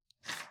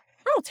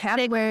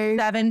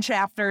 7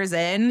 chapters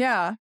in.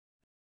 Yeah,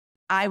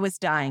 I was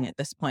dying at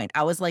this point.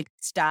 I was like,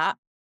 stop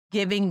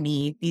giving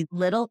me these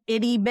little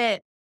itty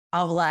bits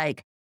of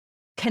like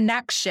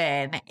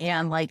connection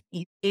and like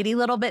itty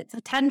little bits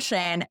of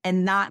tension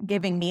and not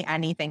giving me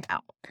anything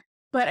else.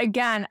 But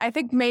again, I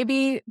think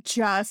maybe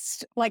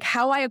just like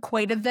how I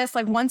equated this,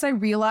 like once I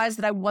realized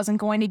that I wasn't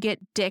going to get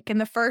dick in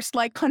the first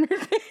like 100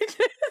 pages,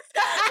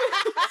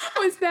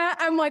 was that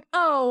I'm like,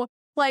 oh,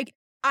 like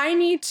I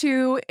need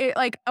to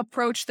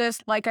approach this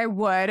like I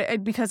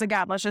would, because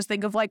again, let's just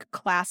think of like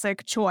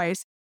classic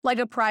choice, like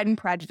a Pride and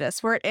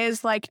Prejudice, where it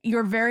is like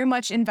you're very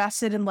much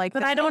invested in like.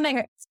 But I don't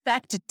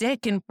expect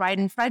dick in Pride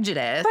and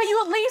Prejudice. But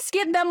you at least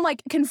get them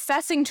like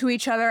confessing to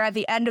each other at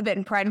the end of it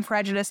in Pride and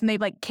Prejudice, and they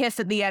like kiss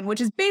at the end,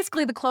 which is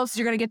basically the closest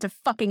you're gonna get to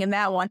fucking in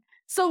that one.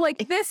 So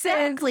like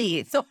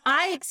exactly. So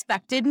I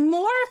expected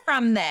more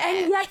from this,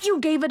 and yet you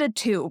gave it a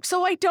 2.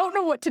 So I don't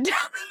know what to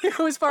tell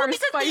you as far as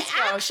spice goes.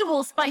 The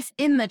actual spice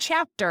in the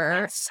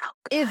chapter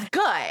is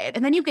good,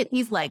 and then you get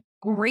these like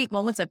great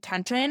moments of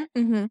tension,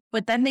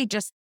 but then they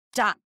just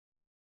stop.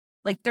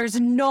 Like there's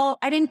no,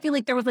 I didn't feel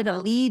like there was like a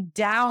lead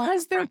down.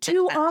 Because they're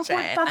two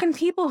awkward fucking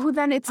people who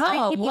then it's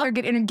like people are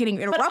getting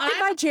interrupted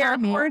by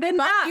Jeremy.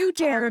 Fuck you,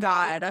 Jeremy.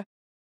 God.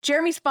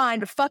 Jeremy's fine,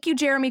 but fuck you,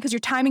 Jeremy, because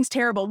your timing's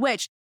terrible.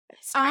 Which,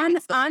 on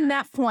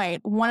that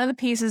point, one of the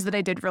pieces that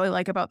I did really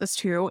like about this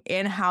too,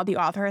 in how the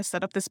author has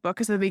set up this book,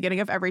 is at the beginning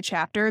of every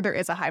chapter, there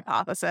is a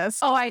hypothesis.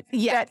 That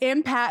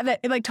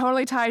it like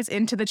totally ties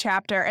into the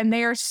chapter, and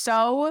they are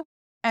so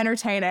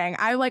entertaining.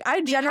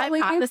 I generally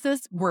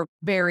hypotheses were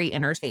very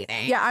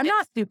entertaining. Yeah, I'm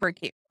not super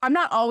cute. I'm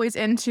not always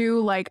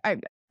into like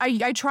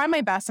I try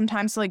my best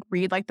sometimes to like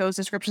read like those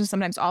descriptions.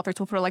 Sometimes authors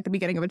will put like the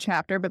beginning of a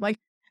chapter, but like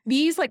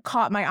these like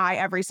caught my eye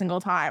every single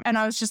time, and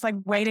I was just like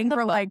waiting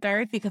for like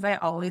there, because I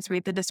always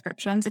read the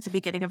descriptions at the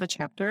beginning of a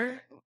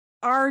chapter.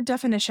 Our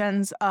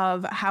definitions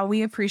of how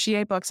we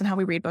appreciate books and how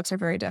we read books are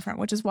very different,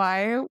 which is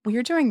why we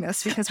are doing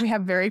this, because we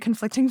have very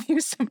conflicting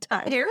views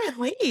sometimes.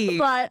 Apparently.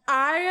 But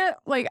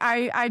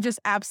I just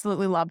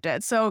absolutely loved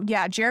it. So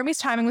yeah, Jeremy's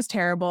timing was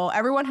terrible.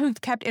 Everyone who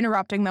kept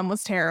interrupting them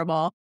was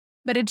terrible.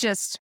 But it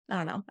just, I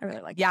don't know. I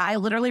really like it. Yeah, I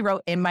literally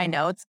wrote in my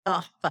notes,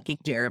 oh, fucking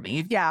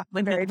Jeremy. Yeah.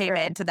 When they came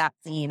into that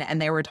scene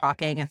and they were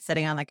talking and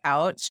sitting on the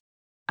couch,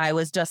 I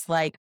was just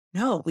like,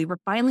 no, we were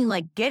finally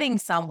like getting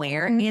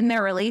somewhere in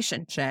their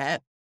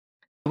relationship.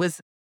 It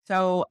was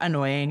so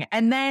annoying.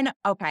 And then,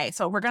 okay,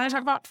 so we're going to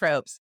talk about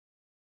tropes.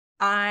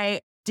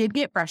 I did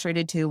get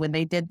frustrated too when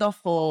they did the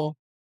whole,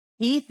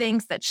 he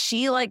thinks that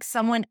she likes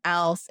someone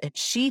else and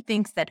she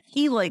thinks that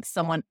he likes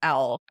someone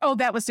else. Oh,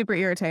 that was super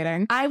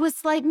irritating. I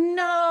was like,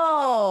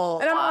 no.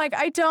 And I'm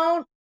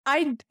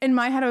like, in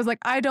my head, I was like,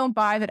 I don't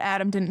buy that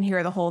Adam didn't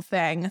hear the whole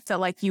thing, that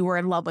like you were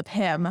in love with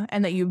him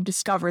and that you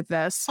discovered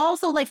this.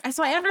 Also, like,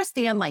 so I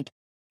understand like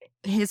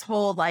his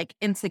whole like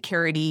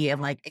insecurity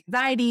and like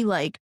anxiety,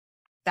 like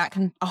that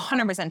can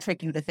 100%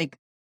 trick you to think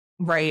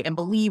right and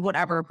believe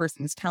whatever a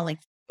person is telling.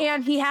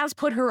 And he has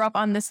put her up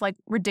on this like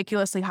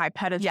ridiculously high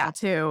pedestal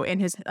too in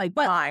his like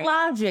But mind.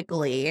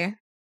 logically,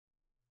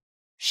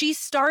 she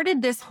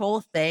started this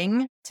whole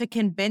thing to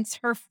convince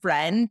her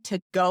friend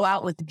to go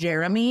out with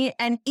Jeremy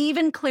and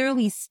even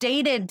clearly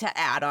stated to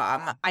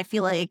Adam, I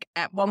feel like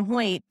at one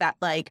point that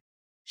like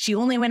she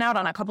only went out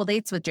on a couple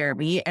dates with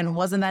Jeremy and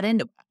wasn't that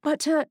into it.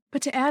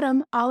 But to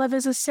Adam, Olive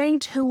is a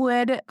saint who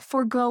would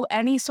forego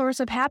any source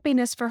of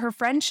happiness for her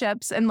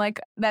friendships. And like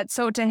that,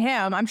 so to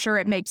him, I'm sure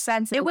it makes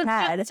sense. It was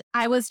just,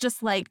 I was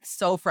just like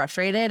so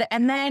frustrated.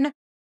 And then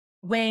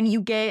when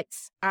you get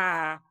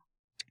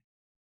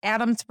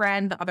Adam's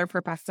friend, the other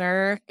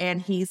professor,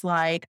 and he's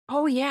like,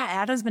 oh yeah,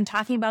 Adam's been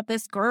talking about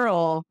this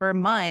girl for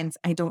months.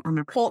 I don't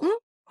remember. Holton?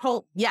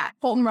 Yeah.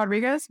 Holton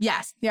Rodriguez?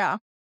 Yes. Yeah.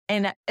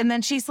 And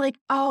then she's like,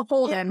 oh,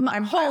 Holden.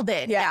 I'm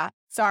Holden. Yeah.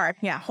 Sorry.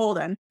 Yeah.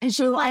 Holden. And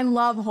she's like, I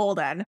love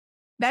Holden.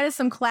 That is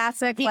some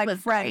classic He like was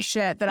French great.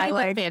 shit that He I was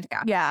like.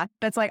 fantastic. Yeah.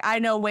 That's like, I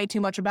know way too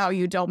much about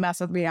you. Don't mess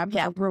with me. I'm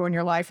going to ruin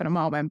your life in a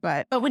moment.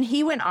 But when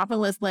he went off and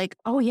was like,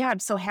 oh yeah, I'm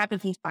so happy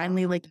he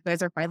finally, like, you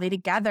guys are finally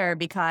together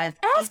because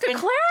ask a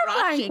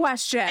clarifying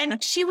question.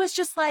 And she was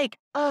just like,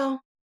 oh,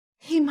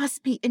 he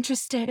must be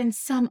interested in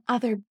some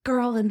other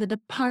girl in the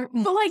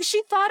department. But like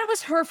she thought it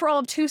was her for all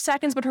of 2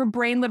 seconds, but her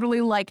brain literally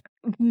like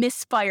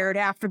misfired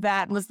after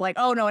that and was like,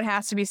 oh no, it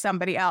has to be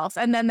somebody else.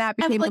 And then that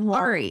became like, the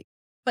worry.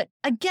 But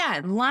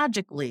again,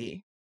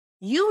 logically,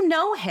 you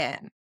know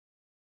him.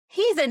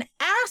 He's an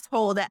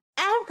asshole to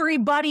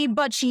everybody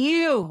but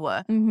you.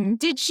 Mm-hmm.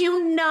 Did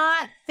you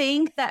not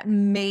think that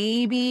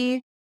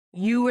maybe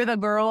you were the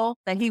girl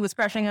that he was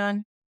crushing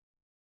on?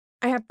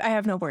 I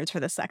have no words for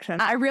this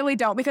section. I really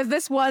don't, because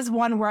this was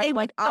one where I'm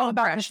like, I'm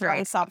about to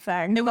try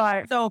something. It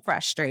was so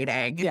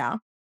frustrating. Yeah.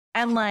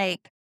 And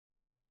like,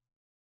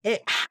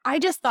 I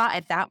just thought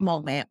at that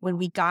moment when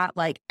we got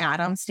like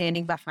Adam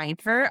standing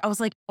behind her, I was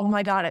like, oh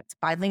my God, it's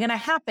finally going to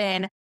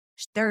happen.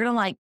 They're going to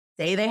like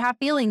say they have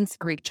feelings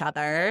for each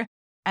other.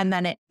 And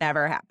then it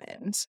never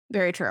happened.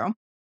 Very true.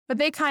 But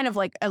they kind of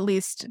like, at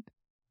least,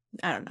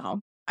 I don't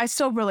know. I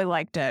still really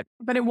liked it,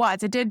 but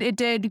it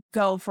did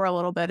go for a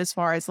little bit as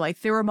far as like,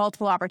 there were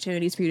multiple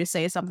opportunities for you to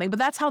say something, but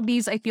that's how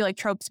these, I feel like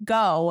tropes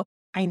go.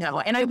 I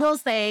know. And I will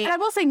say,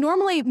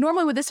 normally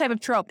with this type of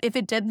trope, if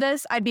it did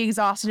this, I'd be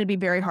exhausted. It'd be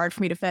very hard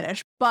for me to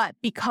finish. But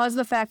because of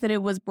the fact that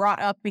it was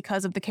brought up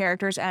because of the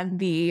characters and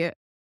the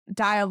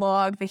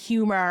dialogue, the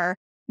humor,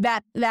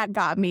 that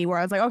got me where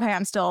I was like, okay,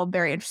 I'm still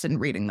very interested in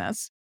reading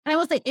this. And I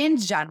will say in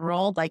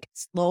general, like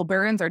slow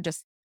burns are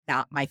just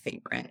not my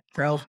favorite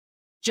trope.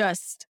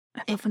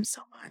 I love them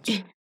so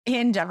much.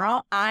 In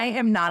general, I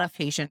am not a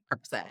patient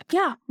person.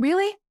 Yeah,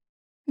 really?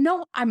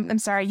 No, I'm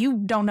sorry. You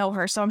don't know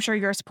her, so I'm sure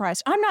you're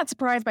surprised. I'm not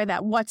surprised by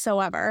that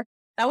whatsoever.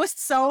 That was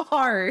so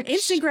hard.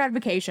 Instant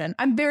gratification.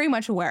 I'm very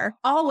much aware.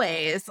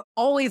 Always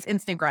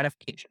instant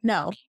gratification.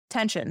 No,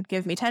 tension.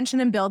 Give me tension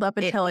and build up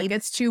until it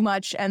gets too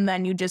much, and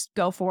then you just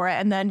go for it.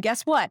 And then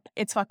guess what?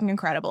 It's fucking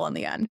incredible in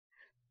the end.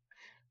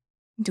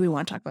 Do we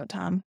want to talk about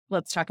Tom?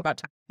 Let's talk about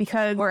Tom.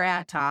 Because we're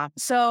at Tom.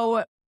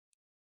 So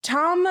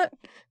Tom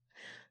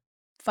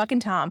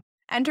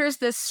enters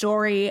this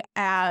story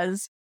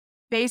as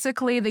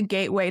basically the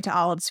gateway to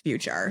Olive's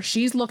future.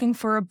 She's looking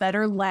for a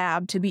better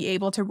lab to be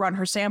able to run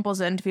her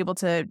samples in, to be able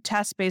to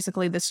test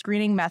basically the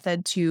screening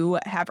method to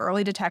have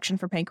early detection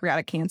for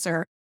pancreatic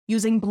cancer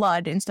using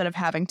blood instead of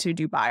having to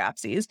do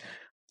biopsies.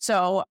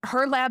 So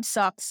her lab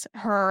sucks.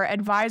 Her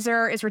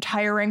advisor is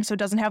retiring, so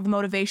doesn't have the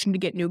motivation to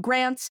get new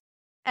grants,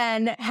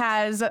 and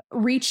has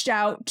reached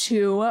out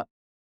to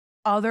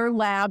other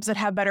labs that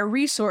have better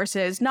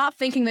resources, not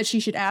thinking that she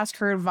should ask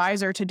her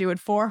advisor to do it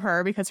for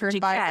her because her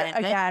advisor,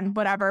 again,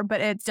 whatever, but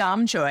it's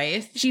dumb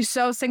choice. She's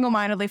so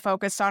single-mindedly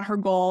focused on her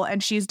goal,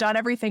 and she's done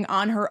everything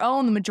on her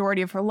own the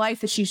majority of her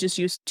life that she's just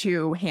used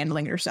to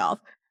handling it herself.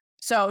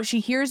 So she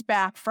hears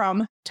back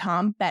from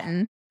Tom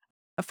Benton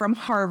from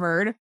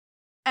Harvard,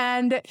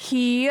 and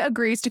he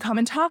agrees to come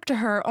and talk to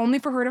her, only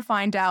for her to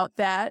find out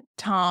that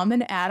Tom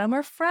and Adam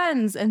are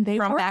friends, and they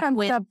from back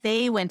when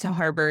they went to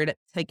Harvard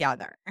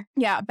together.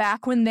 Yeah,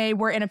 back when they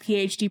were in a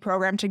PhD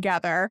program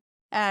together,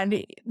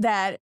 and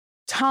that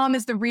Tom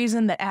is the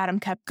reason that Adam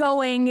kept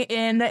going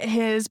in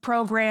his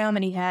program,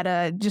 and he had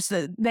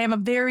they have a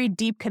very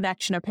deep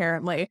connection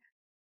apparently.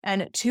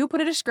 And to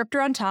put a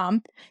descriptor on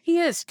Tom, he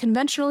is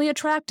conventionally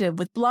attractive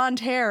with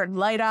blonde hair and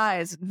light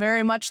eyes,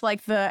 very much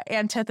like the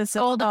antithesis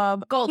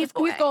of Golden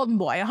Boy. He's Golden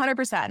Boy,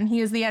 100%. And he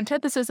is the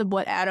antithesis of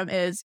what Adam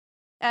is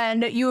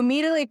And you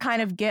immediately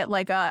kind of get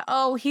like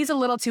he's a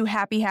little too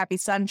happy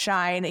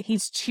sunshine.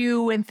 He's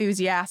too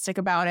enthusiastic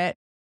about it.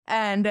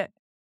 And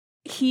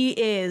he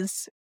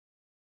is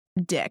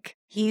a dick.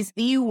 He's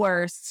the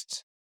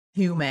worst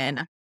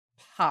human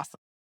possible.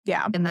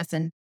 Yeah. In this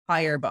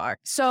entire book.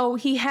 So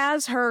he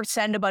has her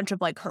send a bunch of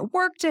like her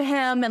work to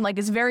him and like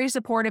is very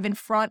supportive in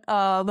front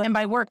of, and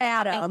by work,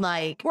 Adam.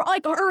 Like, we're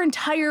like her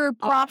entire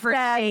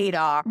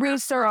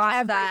research,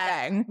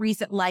 everything.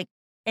 Recent, like,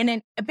 and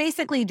it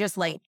basically just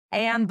like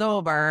hands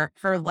over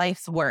her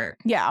life's work.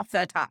 Yeah.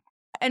 The top.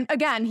 And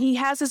again, he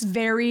has this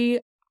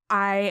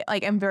I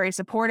am very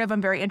supportive.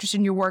 I'm very interested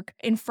in your work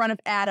in front of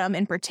Adam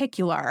in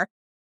particular.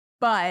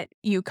 But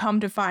you come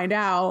to find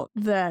out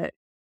that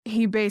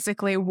he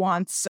basically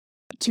wants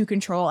to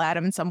control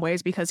Adam in some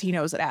ways because he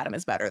knows that Adam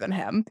is better than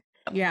him.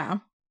 Yeah.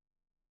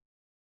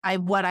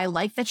 What I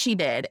like that she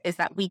did is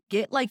that we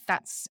get like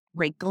that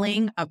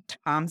sprinkling of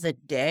Tom's a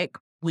dick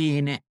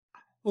when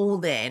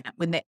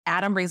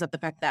Adam brings up the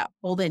fact that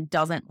Holden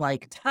doesn't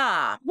like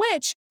Tom.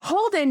 Which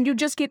Holden, you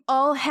just get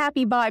all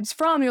happy vibes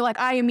from. You're like,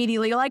 I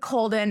immediately like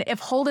Holden. If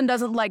Holden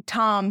doesn't like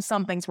Tom,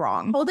 something's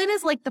wrong. Holden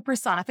is like the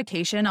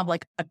personification of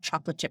like a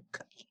chocolate chip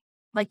cookie.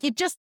 Like you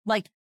just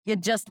like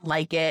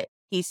it.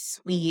 He's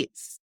sweet.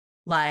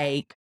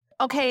 Like,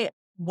 okay,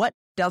 what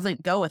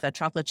doesn't go with a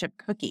chocolate chip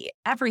cookie?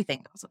 Everything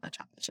goes with a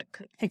chocolate chip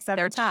cookie. Except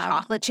they're Tom.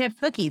 Chocolate chip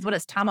cookies. What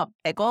is Tom, a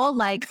pickle?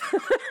 Like,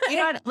 you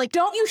know, like,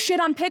 don't you shit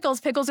on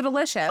pickles. Pickles are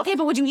delicious. Okay,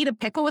 but would you eat a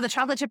pickle with a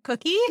chocolate chip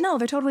cookie? No,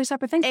 they're totally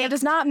separate things. It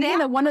does not mean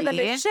that one of them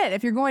is shit.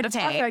 If you're going to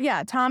talk about,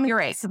 yeah, Tom. You're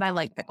right, so I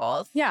like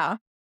pickles. Yeah.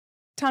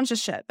 Tom's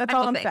just shit. That's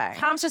all I'm saying.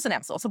 Tom's just an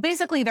asshole. So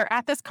basically, they're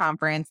at this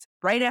conference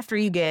right after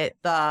you get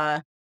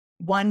the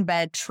one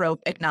bed trope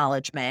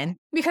acknowledgement.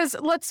 Because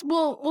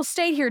we'll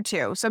stay here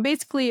too. So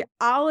basically,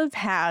 Olive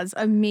has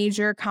a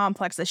major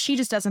complex that she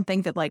just doesn't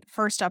think that like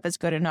her stuff is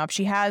good enough.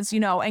 She has,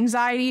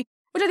 anxiety,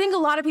 which I think a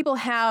lot of people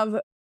have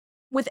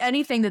with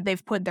anything that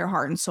they've put their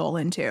heart and soul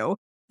into.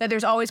 That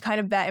there's always kind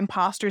of that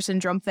imposter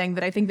syndrome thing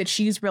that I think that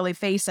she's really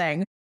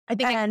facing. I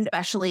think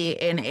especially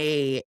in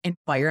a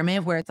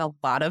environment where it's a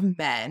lot of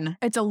men.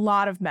 It's a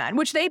lot of men,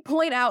 which they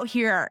point out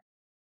here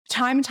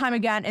time and time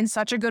again in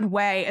such a good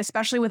way,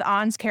 especially with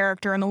Ann's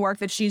character and the work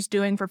that she's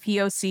doing for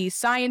POC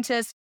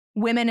scientists,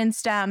 women in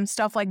STEM,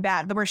 stuff like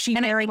that, where she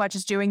very much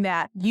is doing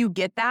that. You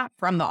get that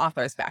from the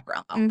author's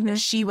background, though. Mm-hmm.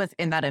 She was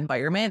in that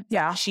environment.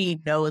 Yeah. She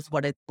knows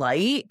what it's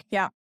like.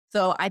 Yeah.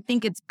 So I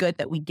think it's good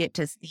that we get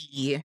to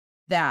see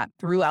that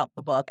throughout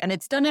the book. And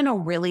it's done in a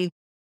really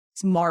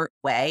smart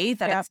way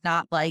that it's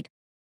not like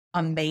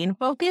a main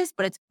focus,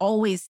 but it's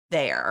always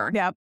there.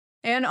 Yep.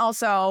 And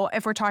also,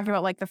 if we're talking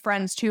about like the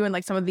friends too, and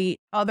like some of the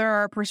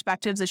other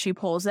perspectives that she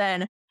pulls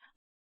in,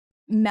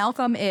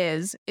 Malcolm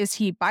is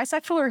he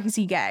bisexual or is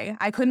he gay?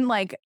 I couldn't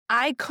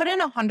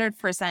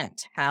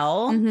 100%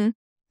 tell. Mm-hmm.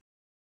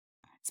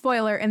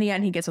 Spoiler, in the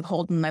end, he gets with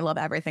Holden. I love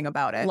everything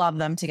about it. Love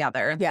them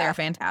together. Yeah. They're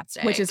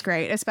fantastic. Which is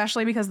great,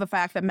 especially because the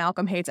fact that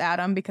Malcolm hates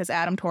Adam because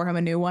Adam tore him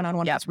a new one on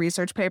one of his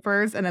research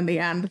papers. And in the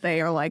end,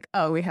 they are like,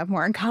 oh, we have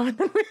more in common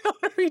than we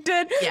thought we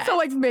did. Yes. So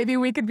like maybe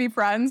we could be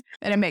friends.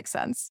 And it makes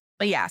sense.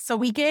 But yeah, so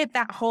we get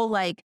that whole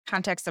like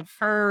context of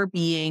her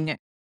being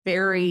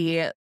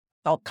very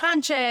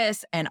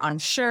self-conscious and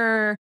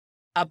unsure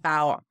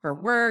about her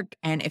work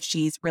and if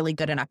she's really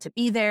good enough to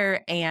be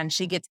there. And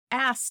she gets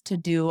asked to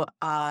do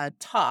a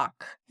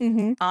talk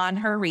on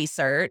her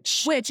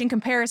research. Which in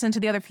comparison to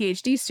the other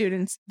PhD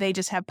students, they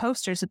just have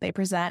posters that they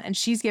present and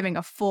she's giving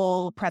a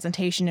full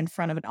presentation in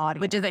front of an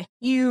audience. Which is a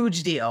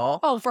huge deal.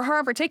 Oh, for her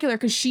in particular,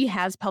 because she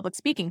has public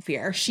speaking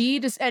fear. She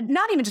just, and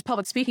not even just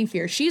public speaking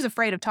fear, she's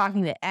afraid of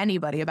talking to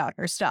anybody about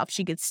her stuff.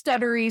 She gets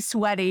stuttery,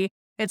 sweaty.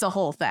 It's a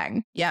whole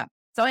thing. Yeah.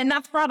 So, and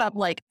that's brought up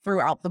like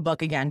throughout the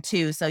book again,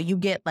 too. So you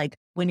get like,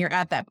 when you're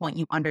at that point,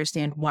 you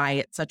understand why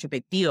it's such a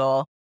big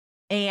deal.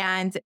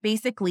 And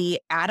basically,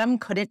 Adam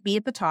couldn't be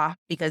at the talk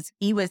because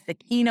he was the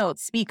keynote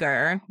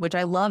speaker, which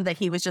I love that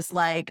he was just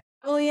like,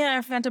 oh, yeah,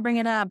 I forgot to bring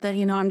it up that,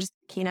 I'm just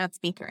a keynote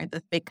speaker at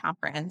this big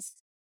conference.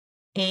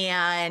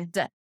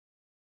 And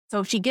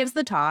so she gives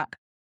the talk.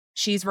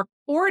 She's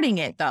recording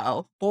it,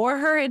 though, for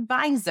her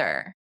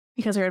advisor.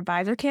 Because her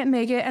advisor can't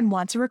make it and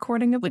wants a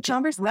recording of the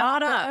conversation.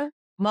 Brought up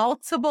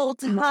multiple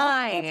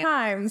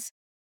times.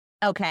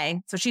 Okay,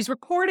 so she's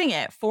recording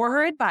it for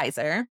her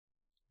advisor.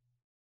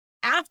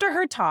 After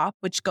her talk,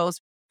 which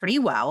goes pretty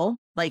well,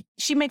 like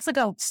she makes like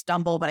a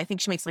stumble, but I think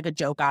she makes like a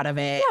joke out of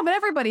it. Yeah, but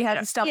everybody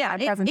has a stumble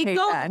presentation. It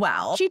goes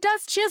well. She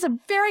does a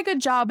very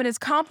good job and is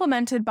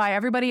complimented by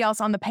everybody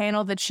else on the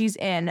panel that she's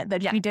in,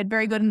 that she did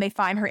very good and they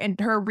find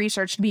her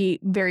research to be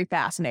very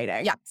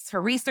fascinating. Yes,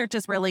 her research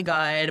is really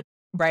good,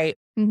 right?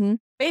 Mm-hmm.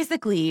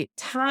 Basically,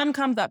 Tom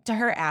comes up to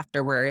her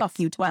afterwards. A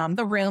few times.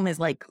 The room is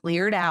like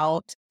cleared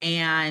out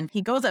and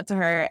he goes up to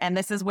her. And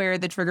this is where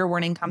the trigger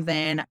warning comes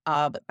in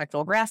of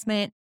sexual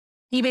harassment.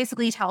 He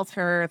basically tells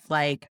her,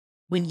 like,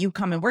 when you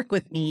come and work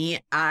with me,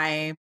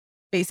 I'm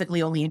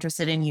basically only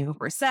interested in you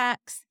for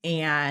sex.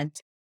 And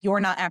you're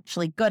not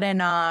actually good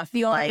enough.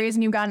 The only like,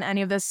 reason you've gotten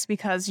any of this is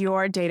because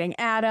you're dating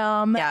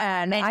Adam.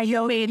 yeah, And I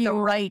know made the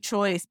right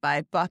choice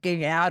by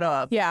fucking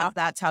Adam. Yeah. If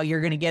that's how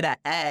you're going to get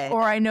ahead.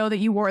 Or I know that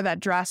you wore that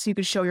dress so you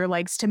could show your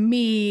legs to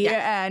me,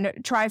 and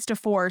tries to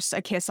force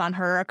a kiss on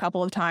her a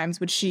couple of times,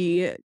 which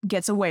she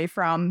gets away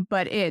from.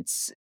 But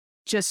it's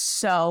just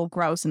so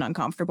gross and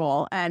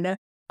uncomfortable. And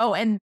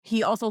and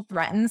he also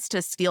threatens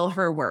to steal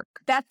her work.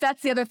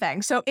 that's the other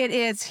thing. So it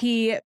is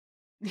he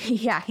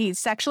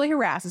sexually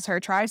harasses her,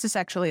 tries to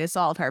sexually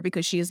assault her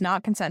because she is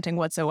not consenting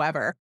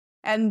whatsoever,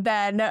 and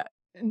then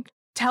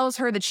tells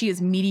her that she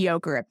is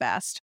mediocre at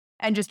best,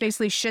 and just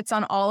basically shits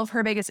on all of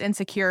her biggest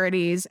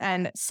insecurities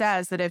and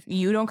says that if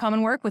you don't come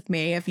and work with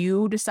me, if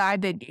you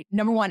decide that,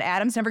 number one,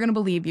 Adam's never going to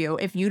believe you.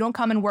 If you don't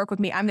come and work with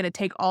me, I'm going to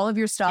take all of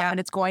your stuff and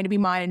it's going to be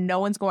mine and no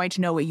one's going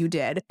to know what you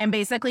did. And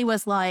basically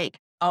was like,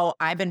 oh,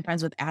 I've been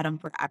friends with Adam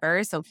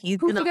forever, so he's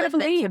going to listen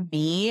to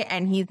me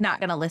and he's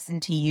not going to listen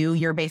to you.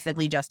 You're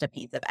basically just a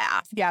piece of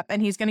ass. Yep,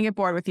 and he's going to get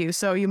bored with you,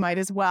 so you might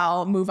as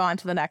well move on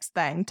to the next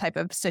thing type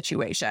of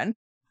situation.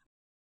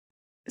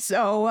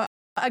 So,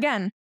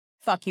 again,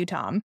 fuck you,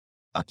 Tom.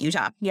 Fuck you,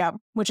 Tom. Yep,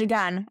 which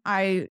again,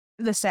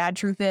 the sad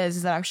truth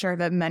is that I'm sure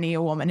that many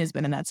a woman has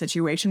been in that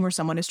situation where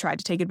someone has tried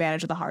to take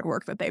advantage of the hard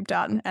work that they've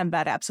done, and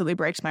that absolutely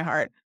breaks my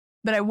heart.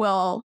 But I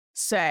will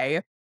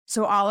say,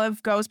 so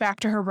Olive goes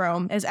back to her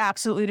room, is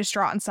absolutely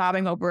distraught and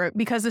sobbing over it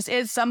because this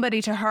is somebody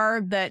to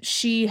her that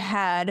she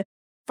had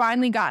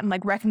finally gotten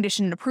like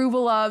recognition and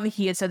approval of.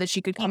 He had said that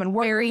she could come and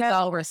work. Very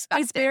well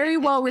respected. He's very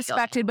well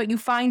respected, but you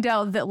find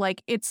out that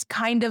like it's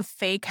kind of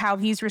fake how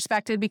he's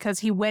respected because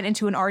he went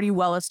into an already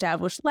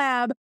well-established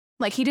lab.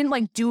 Like he didn't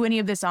like do any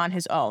of this on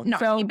his own. No,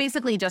 so he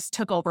basically just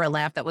took over a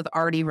lab that was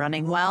already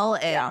running well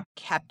and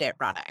kept it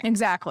running.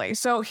 Exactly.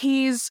 So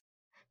he's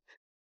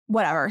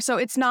whatever. So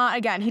it's not,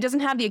 again, he doesn't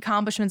have the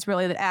accomplishments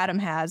really that Adam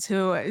has,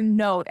 who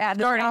note at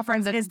the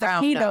conference is the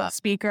keynote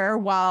speaker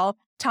while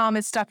Tom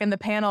is stuck in the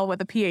panel with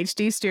a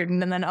PhD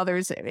student and then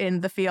others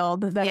in the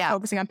field that are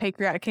focusing on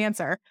pancreatic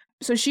cancer.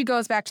 So she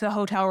goes back to the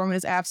hotel room and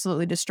is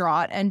absolutely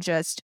distraught and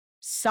just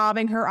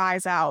sobbing her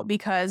eyes out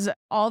because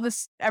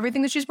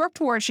everything that she's worked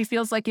towards, she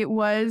feels like it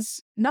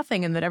was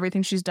nothing and that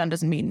everything she's done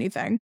doesn't mean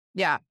anything.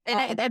 Yeah.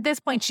 And at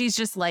this point, she's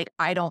just like,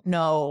 I don't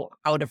know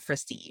how to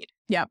proceed.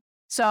 Yeah.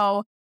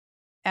 So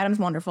Adam's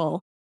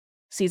wonderful,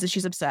 sees that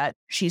she's upset.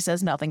 She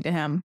says nothing to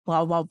him,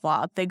 blah, blah,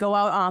 blah. They go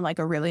out on like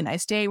a really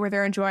nice date where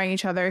they're enjoying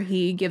each other.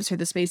 He gives her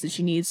the space that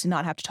she needs to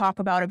not have to talk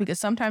about it because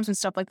sometimes when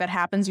stuff like that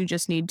happens, you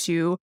just need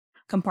to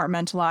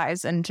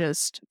compartmentalize and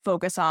just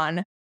focus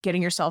on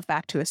getting yourself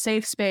back to a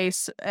safe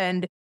space.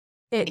 And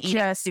eating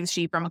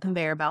sushi from a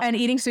conveyor belt. And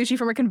eating sushi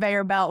from a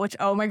conveyor belt, which,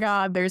 oh my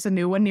God, there's a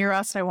new one near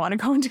us. I want to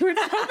go and do it.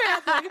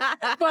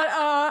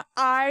 But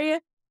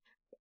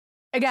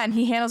again,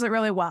 he handles it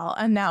really well.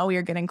 And now we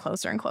are getting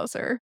closer and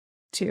closer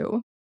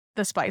to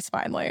the spice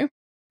finally.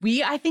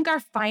 We, I think, are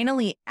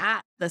finally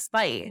at the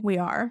spice. We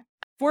are.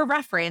 For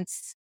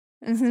reference,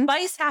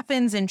 spice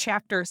happens in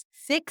chapter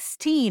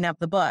 16 of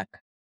the book.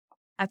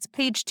 That's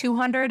page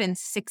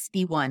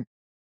 261.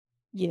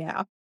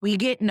 Yeah. We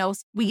get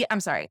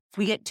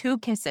two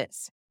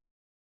kisses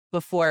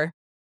before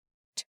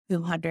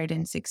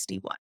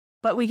 261.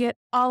 But we get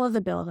all of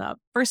the buildup.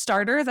 For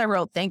starters, I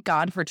wrote, thank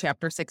God for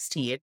chapter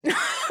 16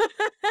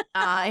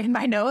 in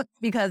my notes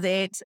because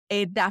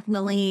it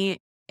definitely,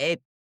 it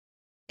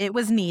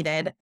was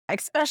needed,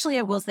 especially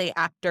I will say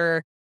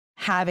after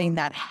having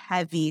that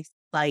heavy,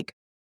 like,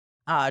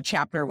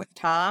 chapter with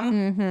Tom.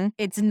 Mm-hmm.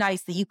 It's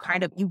nice that you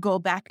go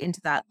back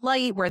into that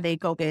light where they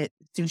go get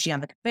sushi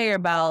on the conveyor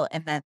belt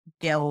and then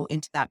go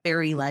into that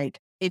very like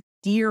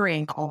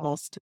endearing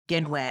almost to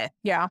begin with.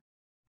 Yeah.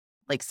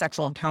 Like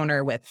sexual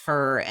encounter with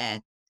her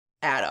and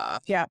Adam.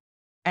 Yeah.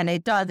 And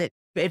it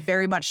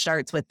very much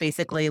starts with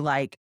basically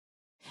like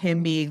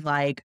him being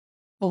like,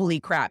 holy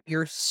crap,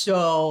 you're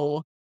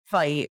so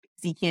fight.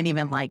 He can't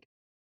even like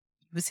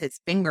use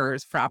his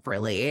fingers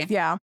properly.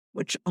 Yeah.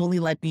 Which only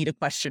led me to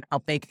question how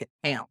big his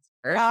pants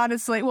were.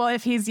 Honestly, well,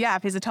 if he's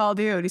a tall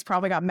dude, he's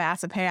probably got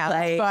massive hands.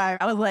 Like, but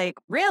I was like,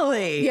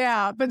 really?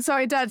 Yeah, but so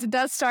it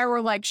does start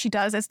where like she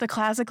does, it's the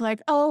classic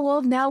like, oh,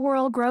 well, now we're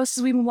all gross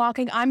as we've been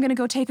walking. I'm going to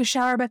go take a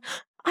shower, but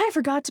I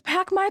forgot to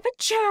pack my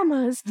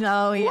pajamas.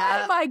 Oh, yeah.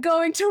 What am I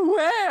going to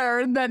wear?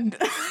 And then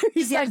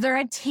he's like, they're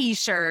a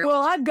t-shirt.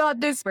 Well, I've got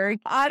this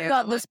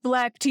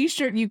black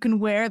t-shirt you can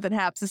wear that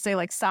happens to say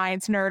like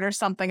science nerd or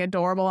something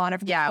adorable on it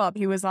from the club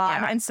he was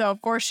on. Yeah. And so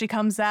of course she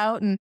comes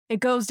out and it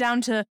goes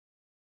down to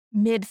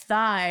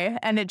mid-thigh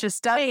and it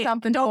just does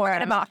something don't for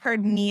forget him. about her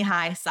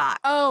knee-high socks.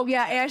 Oh,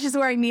 yeah. And she's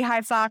wearing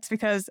knee-high socks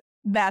because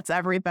that's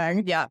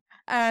everything. Yeah.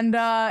 And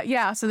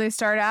so they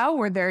start out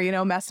where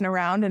they're, messing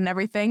around and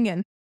everything.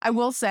 And I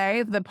will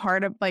say the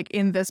part of like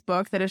in this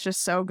book that is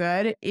just so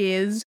good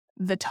is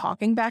the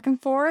talking back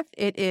and forth.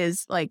 It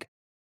is like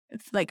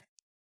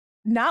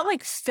not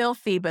like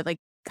filthy, but like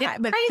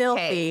but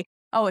filthy.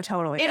 Oh, it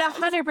totally. It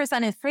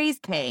 100% is phrase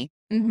K.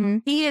 Mm-hmm.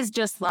 He is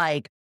just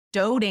like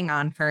doting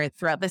on her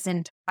throughout this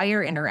entire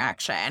entire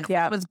interaction.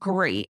 Yeah. It was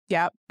great.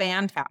 Yep.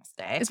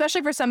 Fantastic.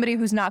 Especially for somebody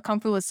who's not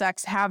comfortable with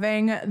sex,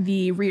 having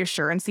the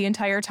reassurance the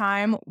entire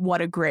time.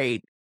 What a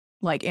great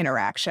like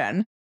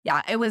interaction.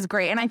 Yeah, it was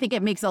great. And I think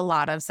it makes a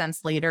lot of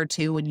sense later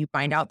too when you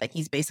find out that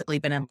he's basically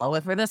been in love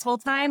with her this whole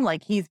time.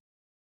 Like he's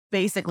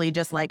basically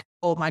just like,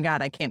 oh my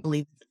God, I can't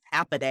believe this is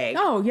happening.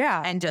 Oh,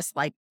 yeah. And just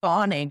like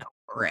fawning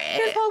over His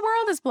it. whole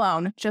world is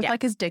blown, just Yeah.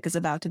 like his dick is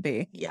about to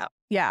be. Yeah.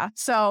 Yeah.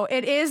 So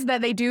it is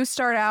that they do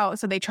start out.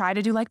 So they try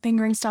to do like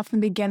fingering stuff in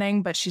the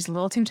beginning, but she's a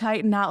little too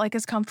tight and not like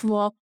as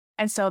comfortable.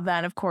 And so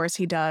then, of course,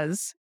 he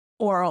does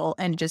oral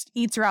and just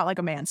eats her out like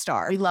a man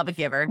star. We love a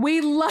giver.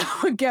 We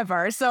love a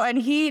giver. So, and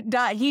he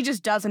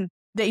just doesn't,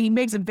 that he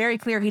makes it very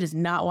clear he does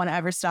not want to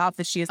ever stop,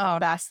 that she is the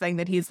best thing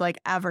that he's like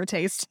ever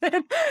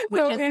tasted.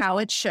 Which is how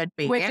it should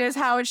be. Which is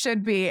how it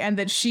should be. And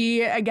that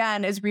she,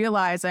 again, is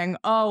realizing,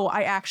 oh,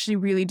 I actually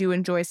really do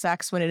enjoy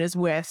sex when it is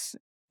with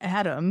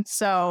Adam.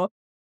 So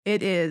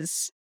it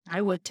is.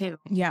 I would too.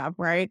 Yeah,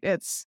 right.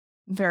 It's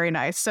very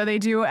nice. So they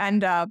do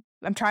end up,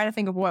 I'm trying to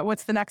think of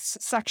what's the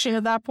next section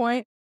at that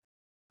point.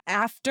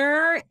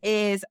 After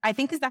is, I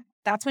think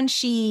that's when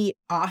she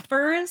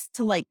offers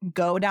to like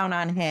go down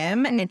on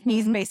him. And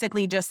he's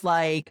basically just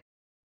like,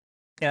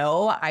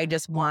 no, I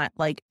just want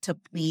like to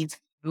please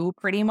you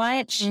pretty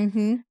much.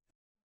 Mm-hmm.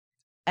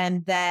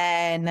 And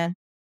then I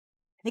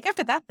think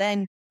after that,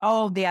 then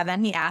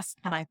he asks,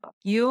 can I fuck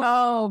you?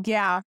 Oh,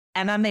 yeah.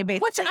 And then they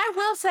basically. Which I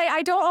will say,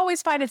 I don't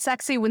always find it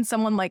sexy when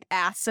someone like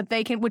asks if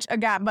they can, which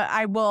again, but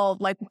I will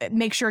like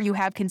make sure you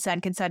have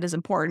consent. Consent is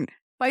important.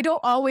 But I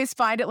don't always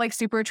find it like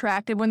super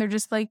attractive when they're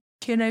just like,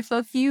 can I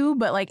fuck you?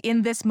 But like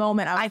in this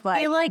moment, I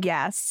feel like,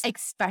 yes.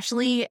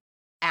 Especially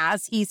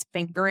as he's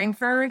fingering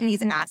her,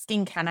 he's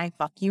asking, can I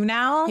fuck you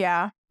now?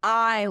 Yeah.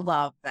 I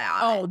love that.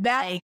 Oh,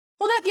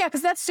 yeah,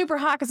 because that's super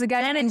hot. Because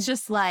again, and it's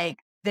just like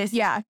this.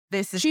 Yeah.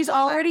 This is. She's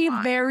already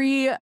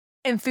very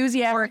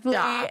enthusiastically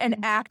Yeah. and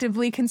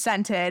actively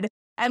consented.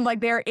 And like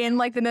they're in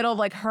like the middle of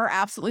like her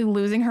absolutely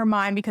losing her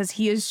mind because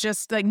he is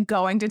just like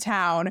going to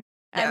town.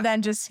 Yeah. And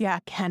then just,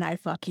 can I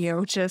fuck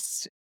you?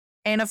 Just,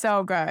 and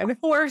so good.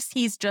 Of course,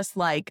 he's just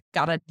like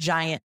got a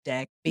giant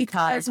dick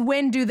because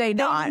when do they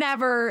not?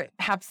 never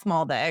have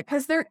small dick.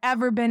 Has there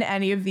ever been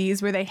any of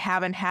these where they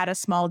haven't had a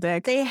small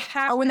dick? They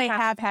have, or when they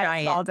have a had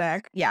giant, a small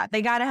dick. Yeah,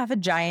 they got to have a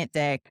giant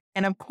dick.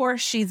 And of course,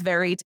 she's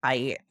very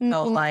tight.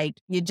 So like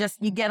you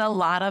get a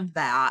lot of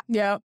that.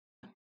 Yep.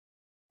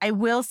 I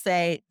will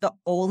say the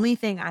only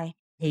thing I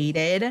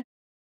hated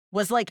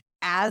was like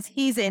as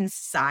he's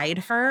inside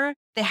her,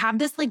 they have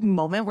this like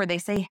moment where they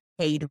say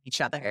hey to each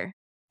other.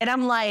 And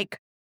I'm like,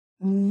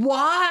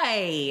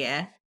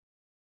 why?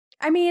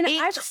 I mean,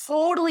 It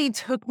totally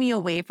took me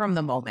away from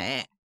the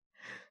moment.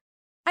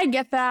 I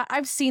get that.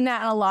 I've seen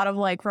that in a lot of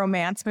like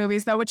romance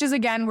movies though, which is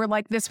again, where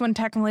like this one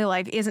technically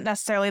like isn't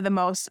necessarily the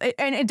most,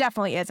 and it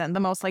definitely isn't the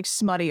most like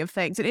smutty of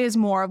things. It is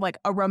more of like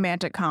a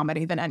romantic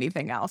comedy than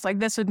anything else. Like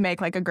this would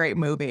make like a great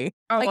movie.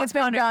 Like it's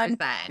been 100%. done.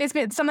 It's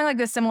been something like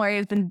this similar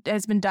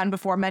has been done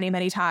before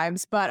many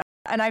times. But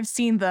and I've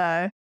seen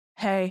the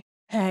hey,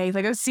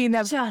 like I've seen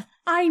that. Just,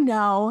 I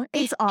know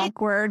it's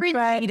awkward, it's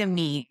but to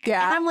me.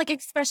 yeah. And I'm like,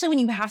 especially when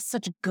you have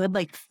such good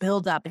like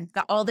build up and it's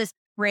got all this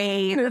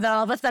praise, and then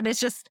all of a sudden it's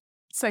just.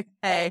 It's like,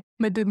 hey,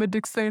 my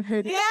dick's saying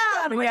hey.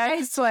 Yeah,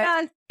 It's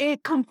like,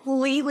 it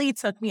completely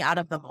took me out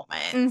of the moment.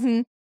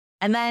 mm-hmm.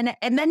 And then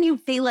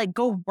they like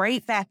go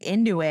right back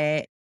into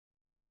it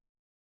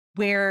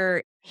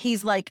where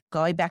he's like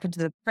going back into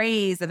the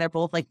praise and they're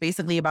both like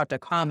basically about to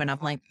come. And I'm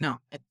like, no,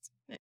 it's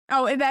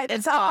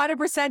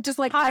 100% just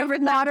like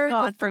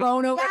water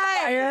thrown over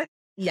fire.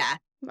 Yeah.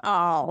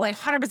 Oh, Like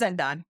 100% done.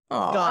 gone.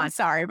 Gone. I'm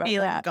sorry about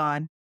that.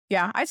 Gone.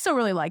 Yeah, I still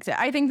really liked it.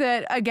 I think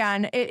that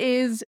again,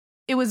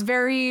 it was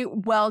very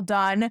well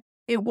done.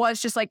 It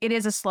was just like, it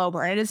is a slow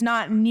burn. It is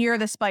not near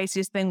the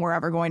spiciest thing we're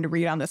ever going to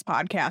read on this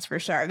podcast for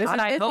sure.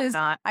 I hope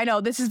not. I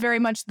know this is very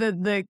much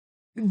the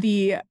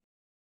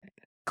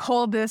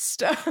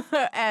coldest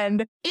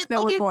and It's that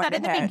like we're you going said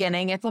in the ahead.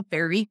 beginning, it's a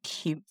very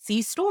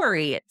cutesy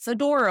story. It's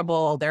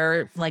adorable.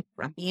 They're like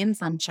Rumpy and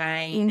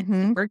Sunshine. Mhm.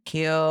 It's super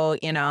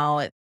cute. You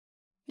know,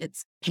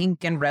 it's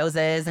pink and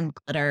roses and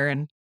glitter.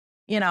 And,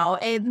 you know,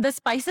 the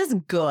spice is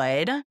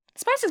good.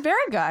 Spice is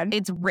very good.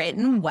 It's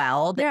written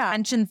well. The Yeah.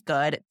 tension's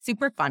good. It's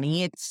super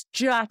funny. It's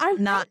just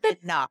not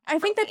enough. I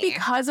think that for me.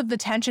 because of the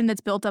tension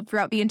that's built up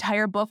throughout the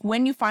entire book,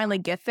 when you finally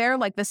get there,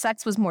 like the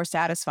sex was more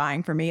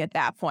satisfying for me at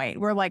that point,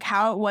 where like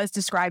how it was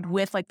described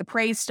with like the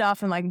praise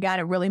stuff and like, again,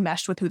 it really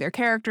meshed with who their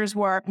characters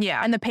were.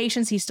 Yeah. And the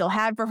patience he still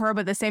had for her,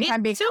 but at the same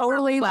time being super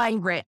totally well like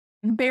written.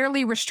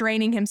 barely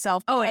restraining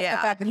himself. Oh, at yeah.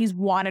 The fact that he's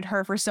wanted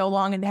her for so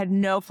long and had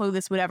no clue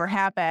this would ever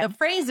happen. The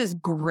phrase is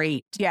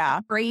great. Yeah.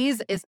 The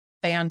phrase is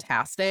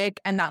fantastic.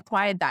 And that's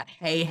why that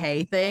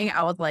hey thing,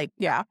 I was like,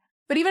 Yeah.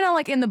 But even on,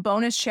 like in the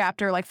bonus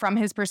chapter, like from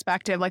his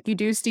perspective, like you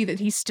do see that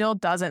he still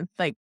doesn't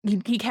like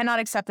he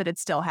cannot accept that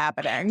it's still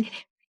happening.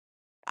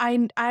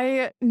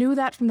 I knew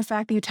that from the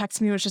fact that you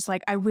texted me. It was just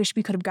like, I wish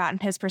we could have gotten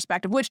his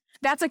perspective, which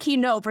that's a key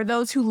note for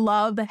those who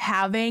love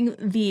having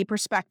the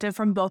perspective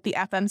from both the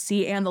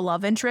FMC and the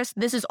love interest.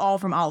 This is all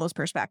from Olive's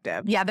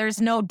perspective. Yeah, there's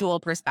no dual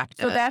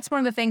perspective. So that's one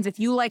of the things. If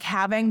you like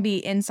having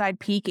the inside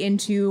peek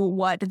into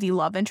what the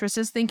love interest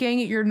is thinking,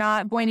 you're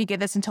not going to get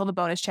this until the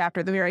bonus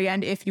chapter at the very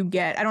end. If you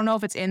get, I don't know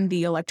if it's in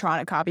the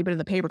electronic copy, but in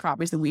the paper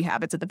copies that we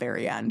have, it's at the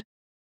very end.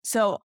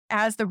 So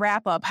as the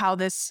wrap up, how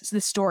this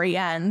story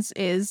ends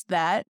is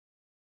that,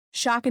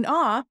 shock and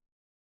awe,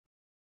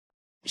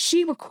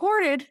 she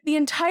recorded the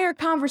entire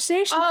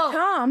conversation with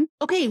Tom.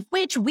 Okay,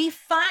 which we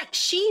find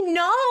she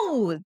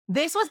knows.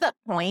 This was the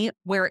point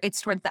where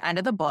it's towards the end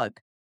of the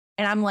book.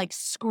 And I'm like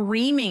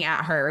screaming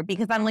at her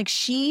because I'm like,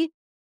 she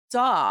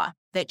saw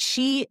that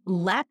she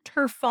left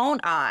her phone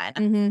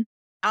on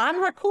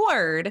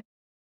record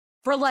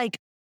for like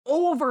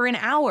over an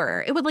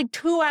hour. It was like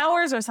 2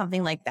 hours or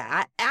something like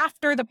that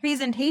after the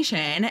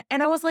presentation.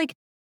 And I was like,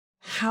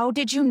 how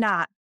did you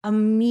not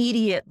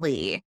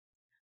immediately?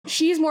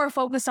 She's more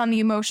focused on the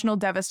emotional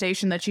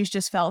devastation that she's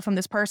just felt from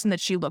this person that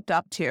she looked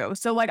up to.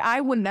 So, like,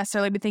 I wouldn't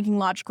necessarily be thinking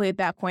logically at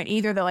that point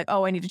either. They're like,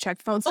 oh, I need to check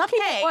the phone. Some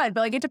people would,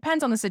 but like, it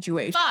depends on the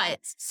situation. But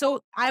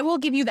so I will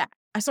give you that.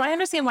 So I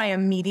understand why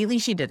immediately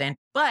she didn't.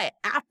 But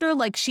after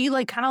like she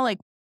like kind of like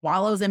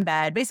wallows in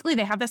bed, basically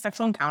they have this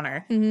sexual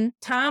encounter.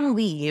 Tom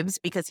leaves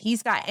because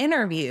he's got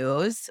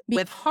interviews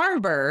with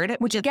Harvard,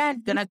 which is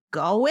again gonna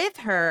go with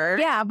her.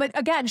 Yeah, but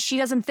again, she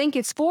doesn't think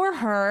it's for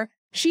her.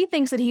 She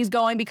thinks that he's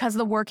going because of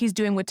the work he's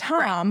doing with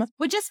Tom. Right.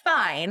 Which is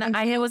fine.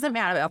 I wasn't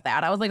mad about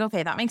that. I was like,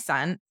 okay, that makes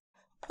sense.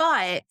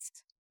 But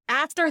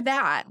after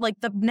that, like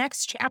the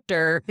next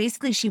chapter,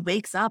 basically she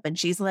wakes up and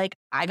she's like,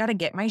 I gotta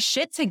get my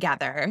shit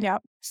together.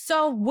 Yep.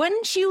 So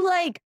wouldn't you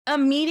like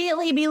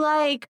immediately be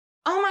like,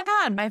 oh my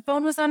God, my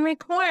phone was on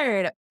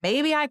record.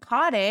 Maybe I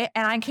caught it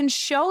and I can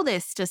show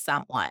this to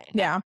someone.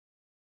 Yeah.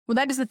 Well,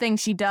 that is the thing.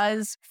 She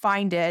does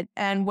find it.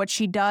 And what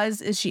she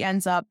does is she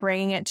ends up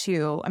bringing it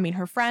to,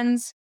 her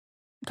friends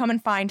come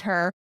and find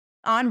her.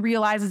 An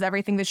realizes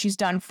everything that she's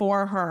done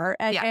for her.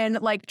 And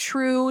like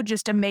true,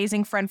 just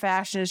amazing friend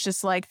fashion is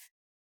just like,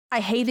 I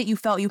hate that you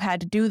felt you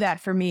had to do that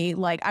for me.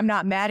 Like, I'm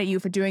not mad at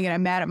you for doing it.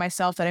 I'm mad at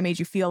myself that I made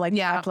you feel like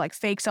you have to like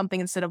fake something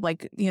instead of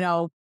like,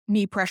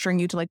 me pressuring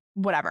you to like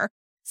whatever.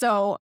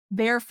 So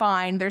they're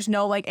fine. There's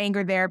no like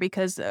anger there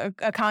because a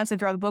concept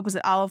throughout the book was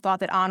that Olive thought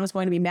that An was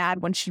going to be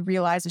mad when she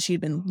realized that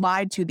she'd been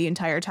lied to the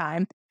entire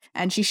time.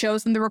 And she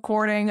shows them the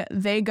recording.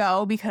 They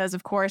go because,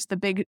 of course, the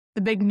big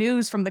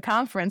news from the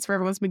conference where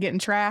everyone's been getting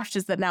trashed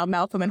is that now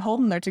Malcolm and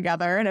Holden are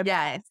together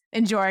and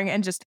enjoying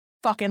and just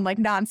fucking like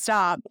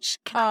nonstop.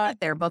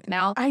 Their book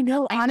now. I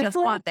know. I honestly, just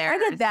want I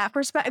get that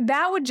perspective.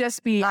 That would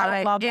just be.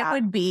 I love that. It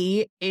would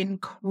be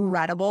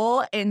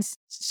incredible and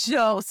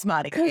so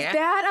smutty. Because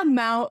that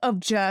amount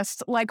of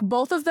just like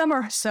both of them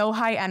are so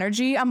high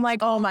energy. I'm like,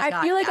 oh my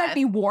God. I feel like I'd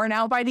be worn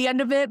out by the end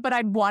of it, but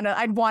I'd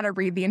wanna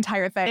read the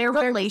entire thing. Their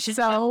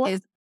relationship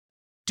is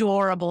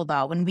adorable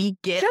though. When we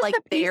get just like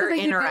their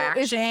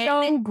interaction, is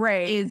so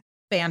great. Is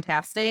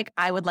fantastic.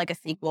 I would like a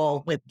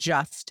sequel with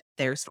just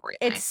their story.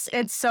 It's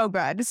so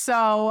good.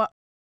 So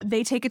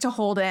they take it to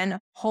Holden.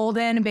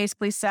 Holden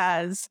basically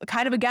says,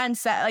 kind of again,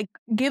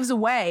 gives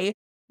away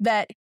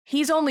that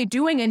he's only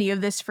doing any of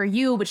this for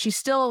you, but she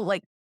still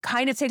like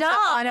kind of takes up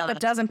on it,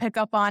 but doesn't pick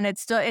up on it.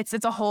 Still, it's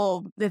a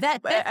whole that's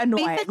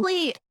annoying.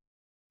 Basically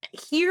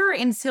here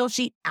until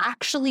she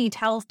actually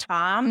tells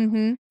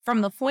Tom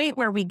from the point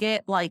where we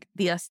get like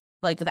the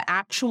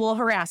actual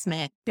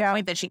harassment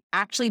point that she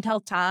actually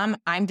tells Tom,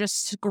 I'm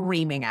just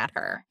screaming at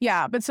her.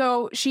 Yeah, but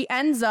so she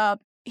ends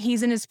up,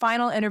 he's in his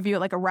final interview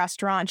at like a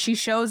restaurant. She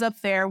shows up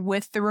there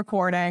with the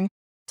recording.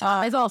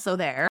 Tom is also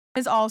there.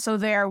 Is also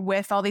there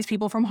with all these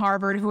people from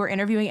Harvard who are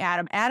interviewing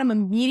Adam. Adam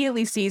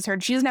immediately sees her.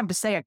 She doesn't have to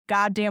say a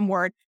goddamn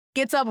word.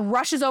 Gets up,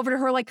 rushes over to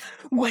her like,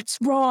 what's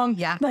wrong?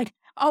 Yeah. Like,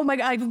 oh my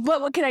God,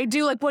 what can I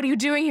do? Like, what are you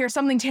doing here?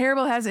 Something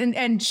terrible has,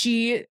 and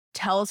she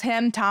tells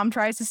him. Tom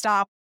tries to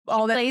stop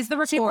all that. Plays the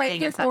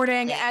recording.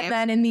 And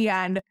then in the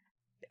end,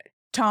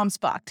 Tom's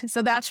fucked.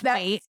 So that's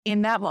right.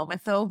 In that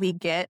moment, though, we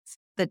get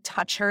the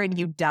touch her and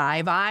you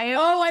die vibe.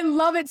 Oh, I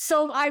love it.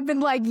 So I've been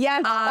like,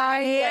 yes,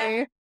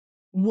 I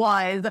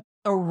was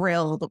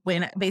thrilled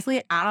when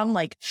basically Adam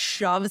like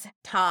shoves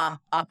Tom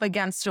up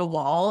against a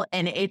wall,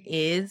 and it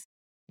is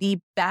the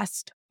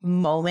best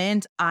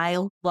moment. I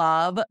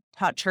love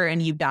touch her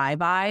and you die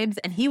vibes.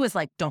 And he was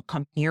like, don't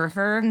come near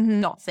her.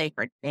 Don't say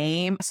her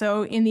name.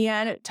 So in the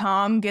end,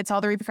 Tom gets all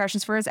the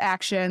repercussions for his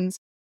actions.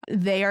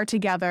 They are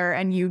together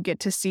and you get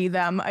to see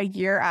them a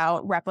year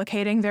out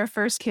replicating their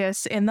first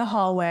kiss in the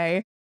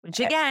hallway. Which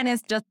again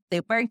is just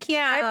super cute.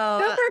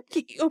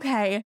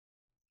 Okay.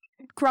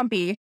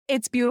 Grumpy.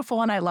 It's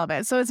beautiful and I love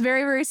it. So it's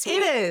very, very sweet.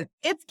 It is.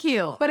 It's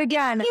cute. But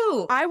again,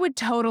 cute. I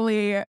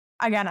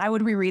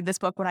would reread this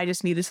book when I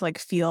just needed to like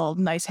feel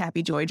nice,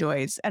 happy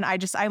joys. And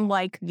I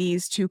like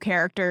these two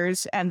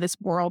characters and this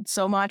world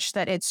so much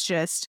that it's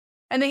just,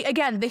 and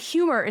the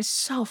humor is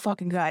so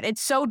fucking good.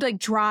 It's so like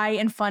dry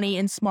and funny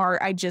and smart.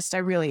 I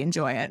really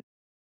enjoy it.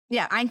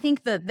 Yeah, I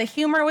think the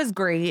humor was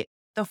great.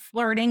 The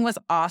flirting was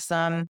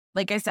awesome.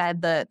 Like I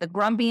said, the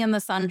grumpy and the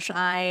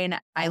sunshine.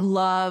 I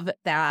love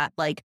that.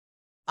 Like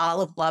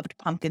Olive loved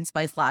pumpkin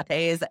spice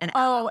lattes, and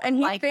and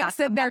he like thinks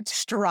that they're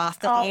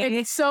monstrosity. Oh,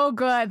 it's so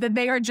good that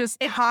they are just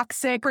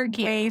toxic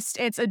waste.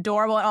 It's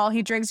adorable. And all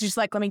he drinks is just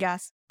like, let me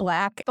guess,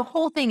 black. The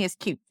whole thing is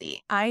cutesy.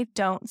 I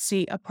don't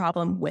see a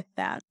problem with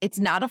that. It's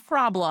not a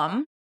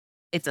problem.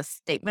 It's a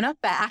statement of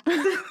fact.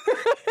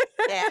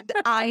 And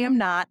I am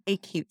not a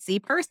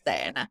cutesy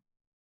person.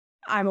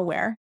 I'm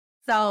aware.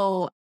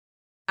 So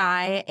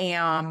I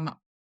am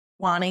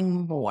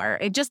wanting more.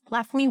 It just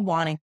left me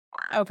wanting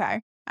more.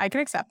 Okay. I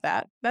can accept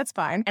that. That's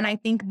fine. And I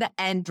think the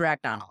end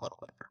dragged on a little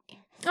bit for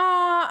me.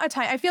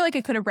 I feel like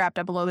it could have wrapped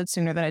up a little bit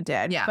sooner than it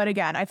did. Yeah. But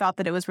again, I thought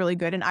that it was really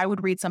good, and I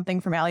would read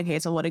something from Allie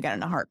Hazelwood again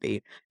in a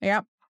heartbeat.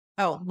 Yeah.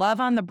 Oh, Love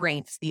on the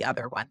Brain's the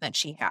other one that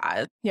she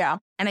has. Yeah.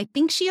 And I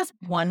think she has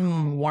one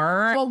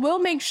more. Well, we'll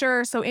make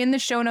sure. So in the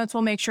show notes,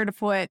 we'll make sure to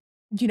put,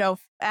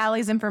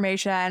 Allie's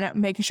information,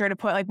 making sure to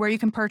put like where you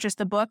can purchase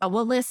the book.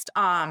 We'll list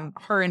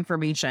her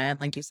information,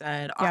 like you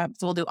said. Yeah.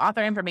 So we'll do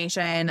author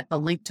information, a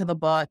link to the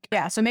book.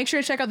 Yeah. So make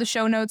sure to check out the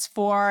show notes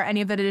for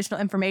any of that additional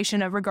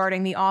information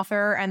regarding the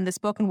author and this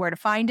book and where to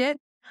find it.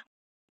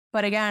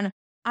 But again,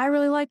 I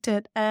really liked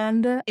it.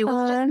 And It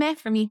was just meh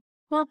for me.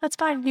 well, that's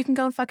fine. You can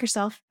go and fuck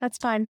yourself. That's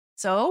fine.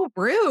 So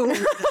rude.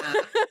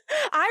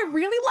 I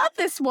really love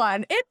this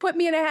one. It put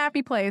me in a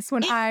happy place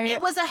when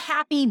It was a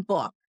happy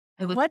book.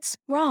 What's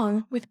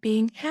wrong with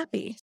being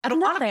happy? I don't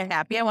want to be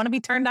happy. I want to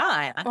be turned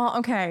on. Well,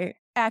 okay,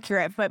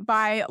 accurate. But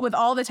with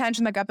all the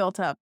tension that got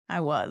built up, I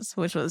was,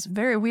 which was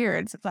very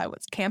weird since I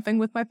was camping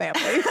with my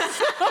family.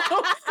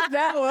 So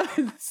that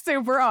was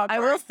super awkward. I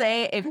will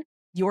say, if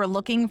you're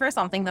looking for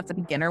something that's a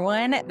beginner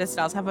one, this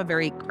does have a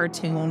very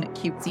cartoon,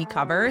 cutesy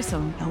cover, so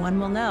no one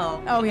will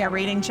know. Oh, yeah.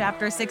 Reading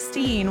chapter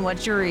 16,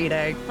 what you're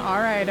reading. All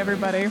right,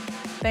 everybody.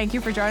 Thank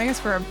you for joining us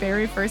for our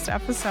very first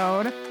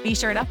episode. Be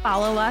sure to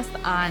follow us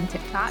on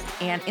TikTok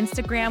and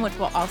Instagram, which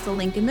we'll also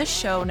link in the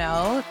show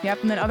notes.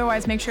 Yep, and then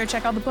otherwise, make sure to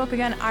check out the book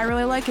again. I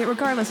really like it,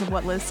 regardless of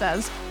what Liz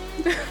says.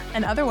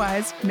 And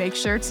otherwise, make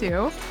sure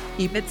to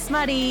Keep it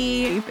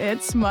smutty. keep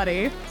it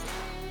smutty.